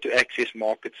empowered to access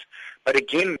markets. But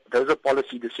again, those are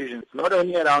policy decisions, not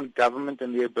only around government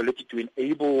and the ability to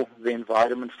enable the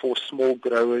environment for small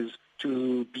growers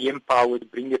to be empowered, to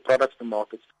bring their products to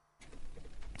markets.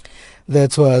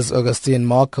 That was Augustine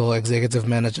Markle, Executive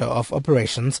Manager of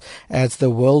Operations at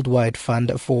the Worldwide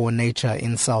Fund for Nature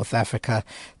in South Africa,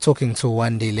 talking to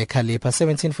Wandile Khalipa,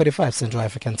 17:45 Central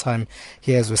African Time.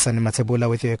 Here's Wisani Matebula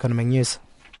with your economic news.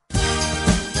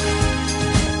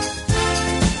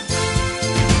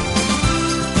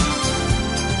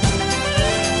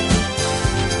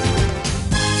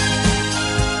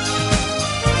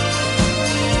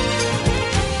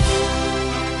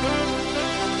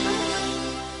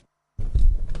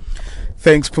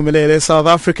 Thanks, Pumelele. South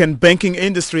African banking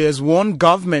industry has warned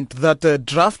government that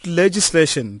draft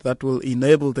legislation that will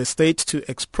enable the state to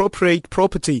expropriate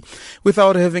property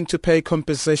without having to pay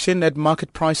compensation at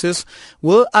market prices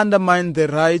will undermine the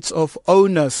rights of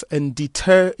owners and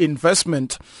deter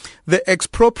investment. The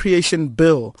expropriation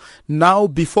bill, now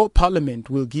before Parliament,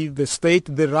 will give the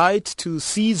state the right to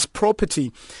seize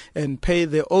property and pay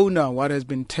the owner what has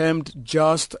been termed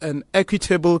just and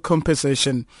equitable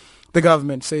compensation. The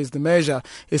government says the measure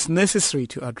is necessary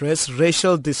to address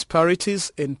racial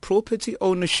disparities in property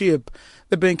ownership.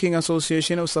 The Banking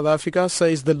Association of South Africa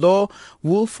says the law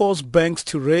will force banks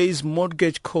to raise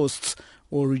mortgage costs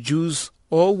or reduce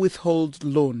or withhold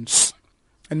loans.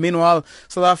 And meanwhile,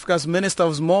 South Africa's Minister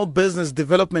of Small Business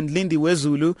Development, Lindiwe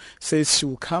Zulu, says she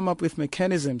will come up with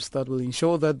mechanisms that will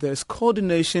ensure that there is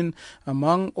coordination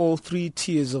among all three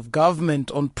tiers of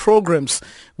government on programs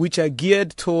which are geared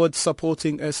towards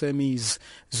supporting SMEs.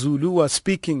 Zulu was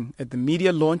speaking at the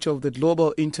media launch of the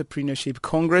Global Entrepreneurship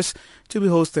Congress to be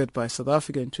hosted by South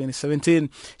Africa in 2017.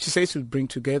 She says it will bring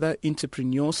together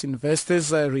entrepreneurs,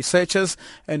 investors, researchers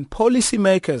and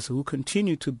policymakers who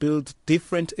continue to build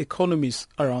different economies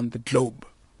around the globe.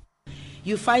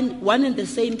 You find one and the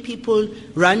same people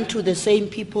run to the same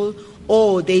people,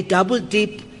 or they double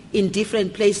dip in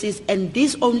different places, and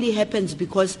this only happens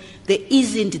because there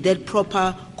isn't that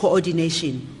proper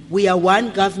coordination. We are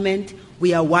one government,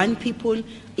 we are one people.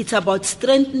 It's about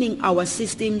strengthening our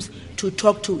systems to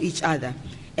talk to each other.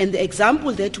 And the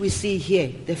example that we see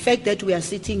here, the fact that we are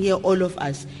sitting here, all of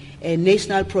us,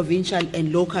 national, provincial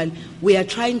and local, we are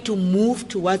trying to move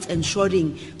towards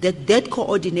ensuring that that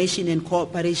coordination and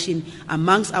cooperation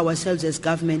amongst ourselves as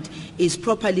government is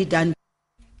properly done.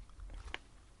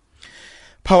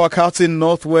 Power cuts in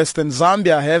northwestern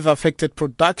Zambia have affected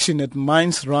production at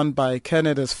mines run by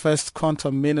Canada's First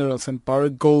Quantum Minerals and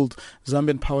Barrick Gold.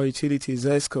 Zambian Power Utility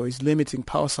ZESCO is limiting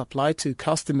power supply to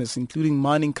customers, including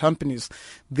mining companies.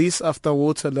 This after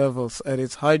water levels at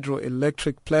its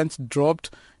hydroelectric plants dropped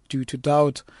due to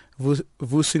drought,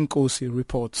 Vusinkosi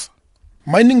reports.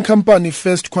 Mining company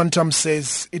First Quantum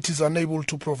says it is unable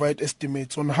to provide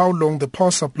estimates on how long the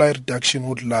power supply reduction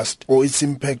would last or its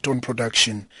impact on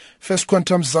production. First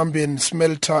Quantum's Zambian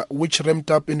smelter, which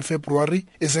ramped up in February,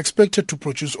 is expected to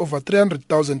produce over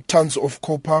 300,000 tons of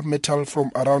copper metal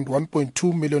from around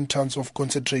 1.2 million tons of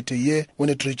concentrate a year when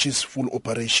it reaches full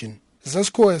operation.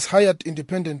 ZESCO has hired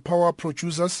independent power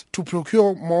producers to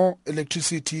procure more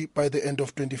electricity by the end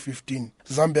of 2015.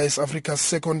 Zambia is Africa's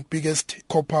second biggest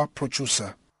copper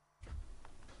producer.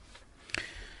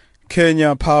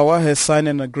 Kenya Power has signed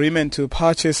an agreement to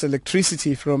purchase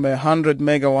electricity from a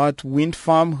 100-megawatt wind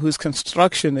farm whose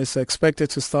construction is expected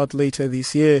to start later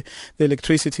this year. The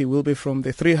electricity will be from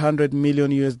the $300 million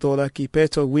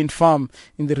Kipeto wind farm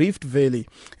in the Rift Valley.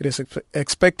 It is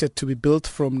expected to be built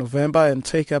from November and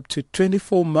take up to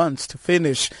 24 months to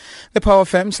finish. The power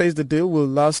firm says the deal will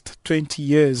last 20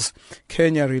 years.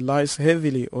 Kenya relies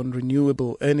heavily on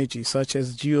renewable energy such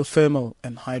as geothermal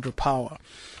and hydropower.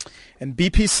 And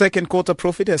BP's second quarter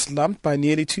profit has slumped by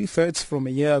nearly two-thirds from a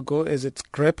year ago as it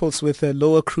grapples with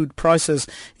lower crude prices.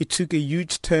 It took a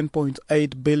huge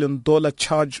 $10.8 billion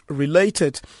charge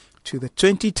related to the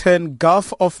 2010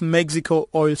 Gulf of Mexico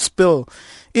oil spill.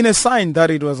 In a sign that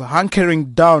it was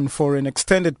hunkering down for an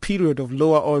extended period of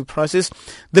lower oil prices,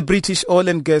 the British oil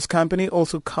and gas company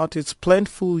also cut its planned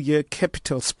full-year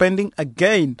capital spending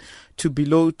again to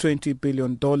below $20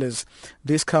 billion.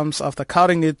 This comes after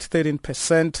cutting it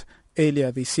 13%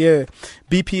 earlier this year.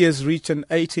 BP has reached an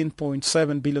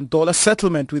 $18.7 billion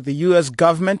settlement with the U.S.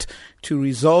 government to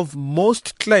resolve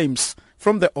most claims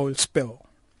from the oil spill.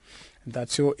 And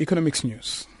that's your economics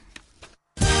news.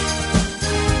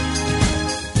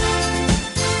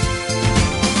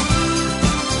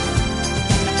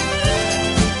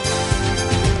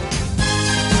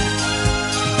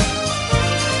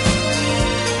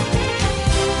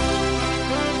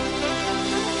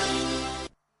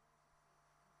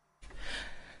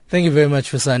 Thank you very much,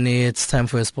 Fusani. It's time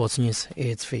for sports news.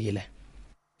 It's Fegile.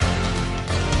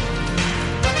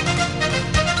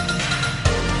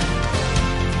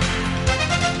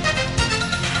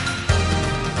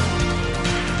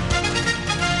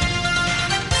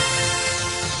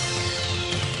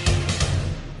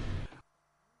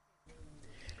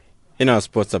 In our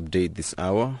sports update this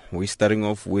hour, we're starting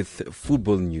off with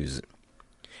football news.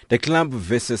 The club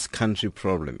versus country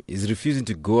problem is refusing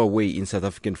to go away in South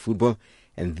African football,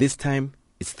 and this time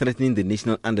it's threatening the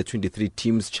national under-23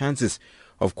 team's chances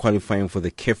of qualifying for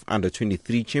the CAF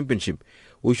Under-23 Championship,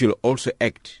 which will also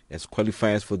act as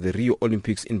qualifiers for the Rio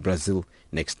Olympics in Brazil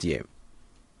next year.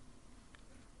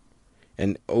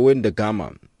 And Owen Da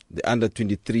Gama, the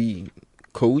under-23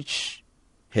 coach,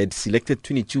 had selected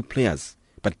 22 players,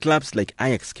 but clubs like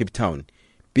Ajax Cape Town,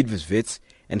 Bidvest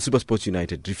and SuperSport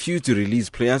United refused to release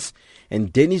players,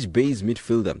 and Danish-based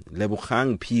midfielder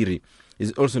Lebogang Phiri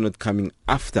is also not coming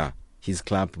after his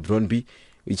club Brøndby,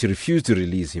 which refused to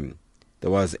release him.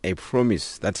 There was a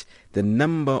promise that the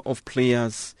number of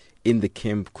players in the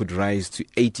camp could rise to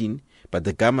 18, but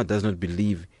the Gama does not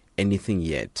believe anything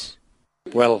yet.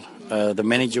 Well, the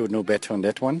manager would know better on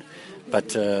that one,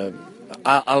 but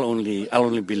I'll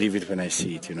only believe it when I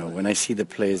see it. You know, when I see the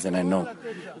players, then I know.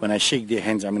 When I shake their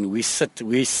hands, I mean, we sit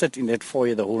in that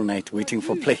foyer the whole night waiting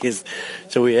for players.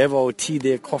 So we have our tea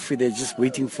there, coffee there, just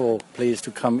waiting for players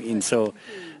to come in. So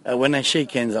when I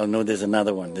shake hands, I'll know there's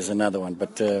another one.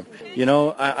 But you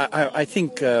know, I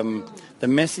think the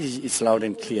message is loud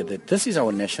and clear that this is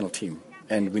our national team.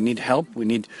 And we need help. We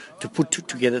need to put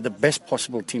together the best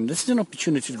possible team. This is an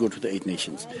opportunity to go to the 8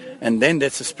 nations. And then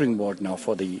that's a springboard now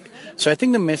for the... So I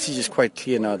think the message is quite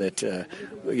clear now that,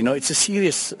 you know, it's a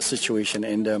serious situation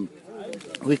and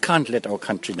we can't let our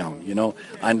country down, you know.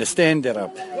 I understand there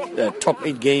are top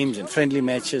 8 games and friendly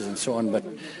matches and so on, but,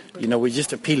 you know, we're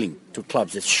just appealing to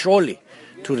clubs that surely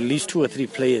to release 2 or 3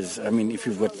 players. I mean, if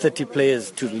you've got 30 players,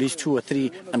 to release 2 or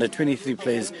 3 under 23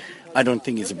 players, I don't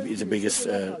think it's the biggest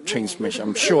train smash.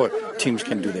 I'm sure teams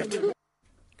can do that.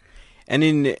 And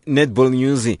in netball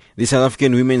news, the South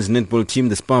African women's netball team,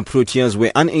 the Spar Proteas,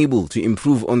 were unable to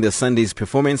improve on their Sunday's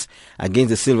performance against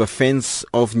the Silver Ferns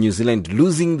of New Zealand,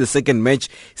 losing the second match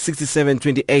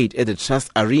 67-28 at the Trust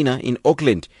Arena in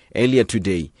Auckland earlier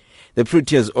today. The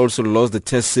Proteas also lost the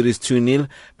Test Series 2-0,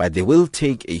 but they will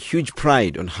take a huge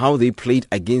pride on how they played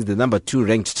against the number 2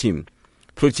 ranked team.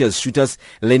 Proteas shooters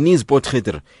Lenise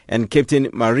Potgieter and Captain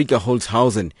Marika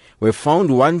Holzhausen were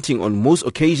found wanting on most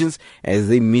occasions as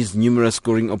they missed numerous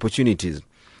scoring opportunities.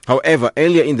 However,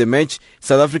 earlier in the match,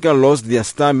 South Africa lost their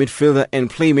star midfielder and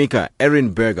playmaker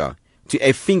Erin Berger to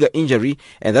a finger injury,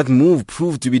 and that move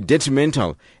proved to be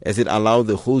detrimental as it allowed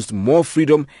the host more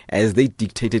freedom as they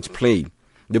dictated play.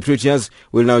 The Proteas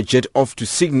will now jet off to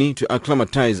Sydney to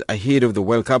acclimatise ahead of the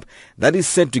World Cup that is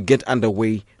set to get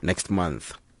underway next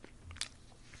month.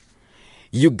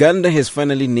 Uganda has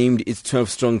finally named its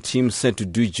 12-strong team set to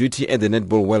do duty at the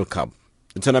Netball World Cup.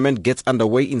 The tournament gets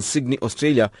underway in Sydney,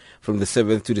 Australia from the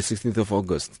 7th to the 16th of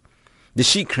August. The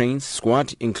She Cranes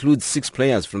squad includes 6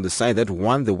 players from the side that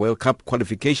won the World Cup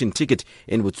qualification ticket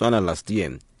in Botswana last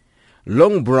year.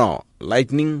 Longbrow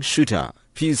lightning shooter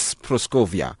Peace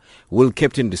Proskovia will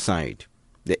captain the side.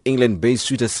 The England-based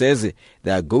shooter says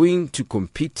they are going to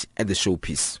compete at the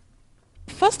showpiece.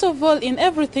 First of all, in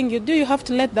everything you do, you have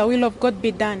to let the will of God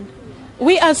be done.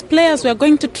 We as players, we are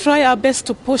going to try our best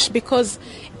to push because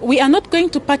we are not going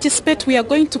to participate, we are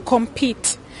going to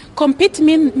compete. Compete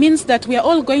means that we are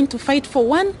all going to fight for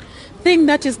one thing,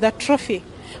 that is the trophy.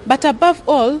 But above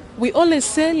all, we always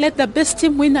say, let the best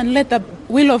team win and let the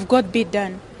will of God be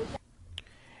done.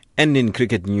 And in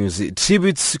cricket news,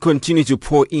 tributes continue to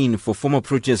pour in for former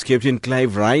Proteas captain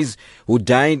Clive Rice, who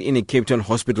died in a Cape Town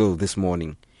hospital this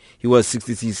morning. He was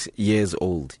 66 years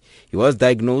old. He was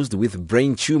diagnosed with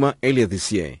brain tumor earlier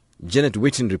this year. Janet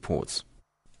Whitten reports.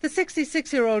 The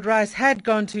 66-year-old Rice had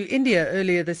gone to India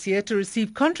earlier this year to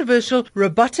receive controversial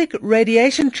robotic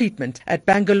radiation treatment at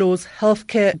Bangalore's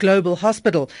Healthcare Global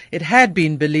Hospital. It had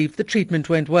been believed the treatment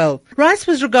went well. Rice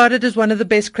was regarded as one of the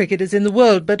best cricketers in the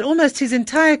world, but almost his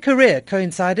entire career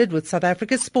coincided with South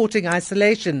Africa's sporting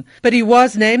isolation. But he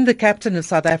was named the captain of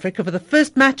South Africa for the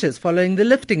first matches following the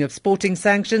lifting of sporting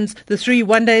sanctions, the 3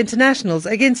 one-day internationals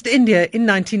against India in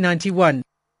 1991.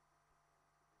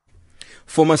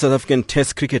 Former South African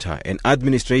Test cricketer and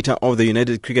administrator of the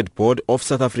United Cricket Board of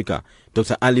South Africa,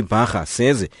 Dr. Ali Baha,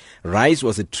 says Rice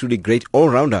was a truly great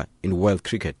all-rounder in world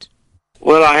cricket.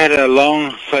 Well, I had a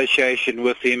long association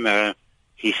with him.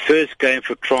 His first game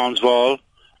for Transvaal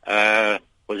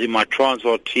was in my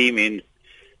Transvaal team in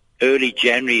early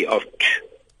January of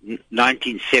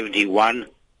 1971,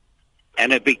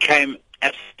 and it became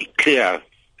absolutely clear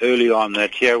early on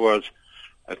that here was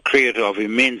a cricketer of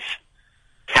immense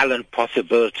talent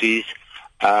possibilities.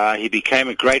 He became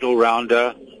a great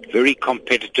all-rounder, very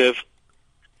competitive.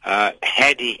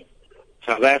 Had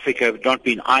South Africa not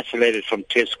been isolated from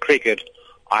Test cricket,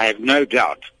 I have no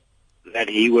doubt that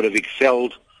he would have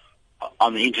excelled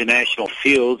on the international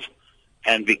fields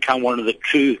and become one of the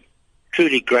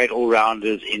truly great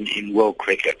all-rounders in world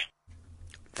cricket.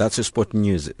 That's your sport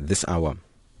news this hour.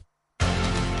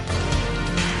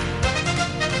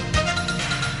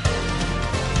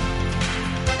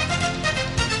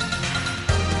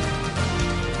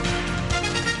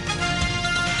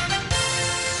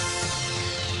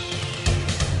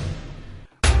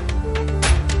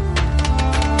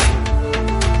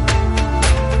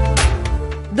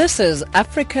 This is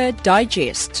Africa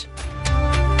Digest.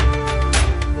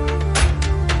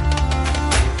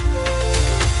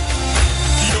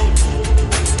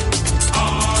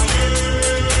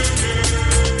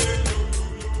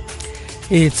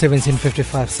 It's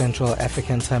 17:55 Central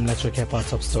African Time. Let's recap our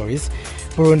top stories.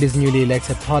 Burundi's newly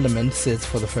elected parliament sits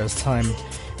for the first time.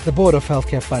 The Board of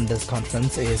Healthcare Funders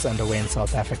Conference is underway in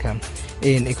South Africa.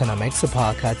 In economics, the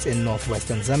power cuts in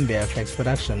northwestern Zambia affects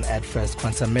production at First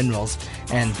Quantum Minerals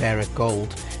and Barrick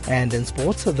Gold. And in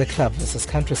sports, the club versus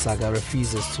country saga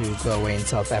refuses to go away in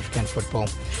South African football.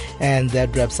 And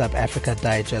that wraps up Africa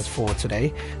Digest for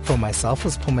today. For myself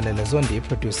is Pumelele Zondi,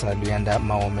 producer Luyanda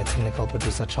Maome, technical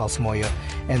producer Charles Moyo,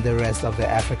 and the rest of the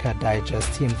Africa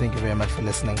Digest team. Thank you very much for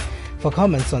listening. For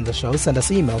comments on the show, send us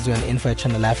emails. We're on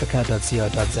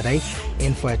info@channelafrica.co.za,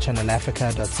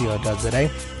 info@channelafrica.co.za.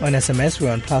 On SMS,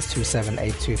 we're on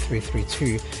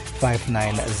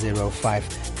 +27823325905,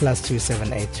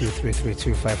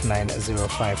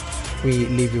 +27823325905. We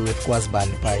leave you with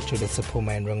Kwazban by Judith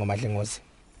Sepuma and Ringo Madlingozi.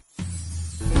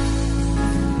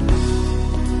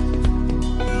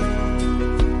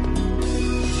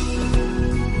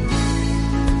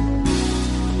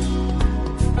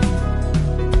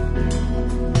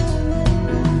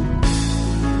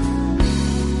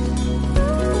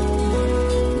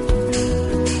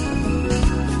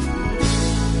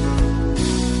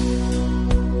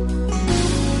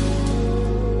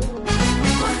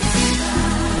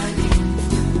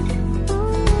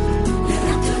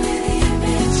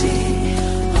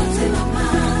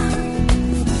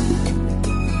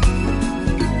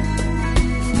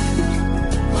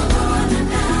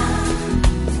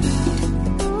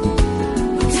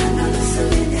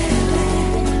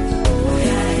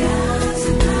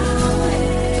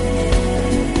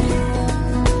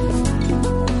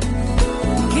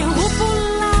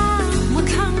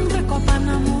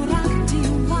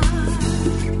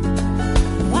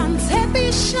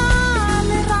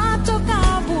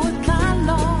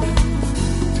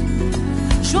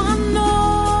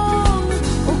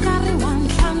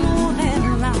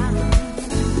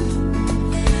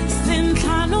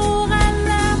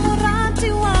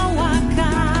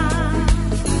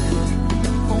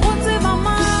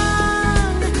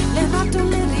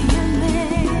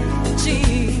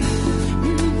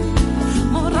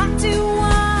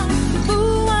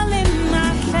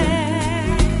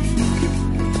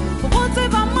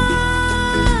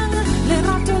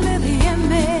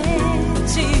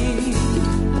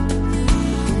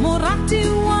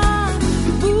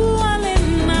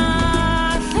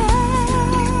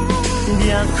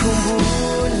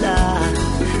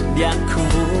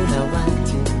 Yakhumbula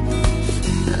wathi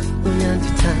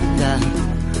uyandithanda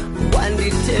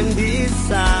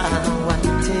wandithembisa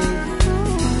wathi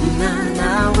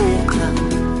nawe cha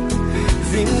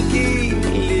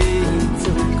zingile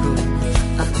insuku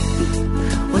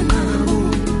wena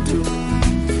umuntu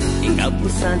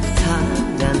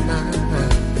ingabusandithanda na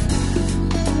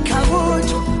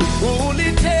khabuju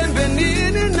ulithembe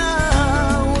nini na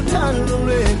uthando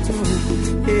lwethu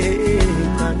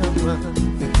manama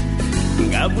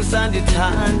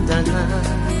usandithanda na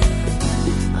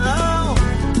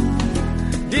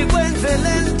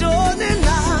dikwenzele ntoni na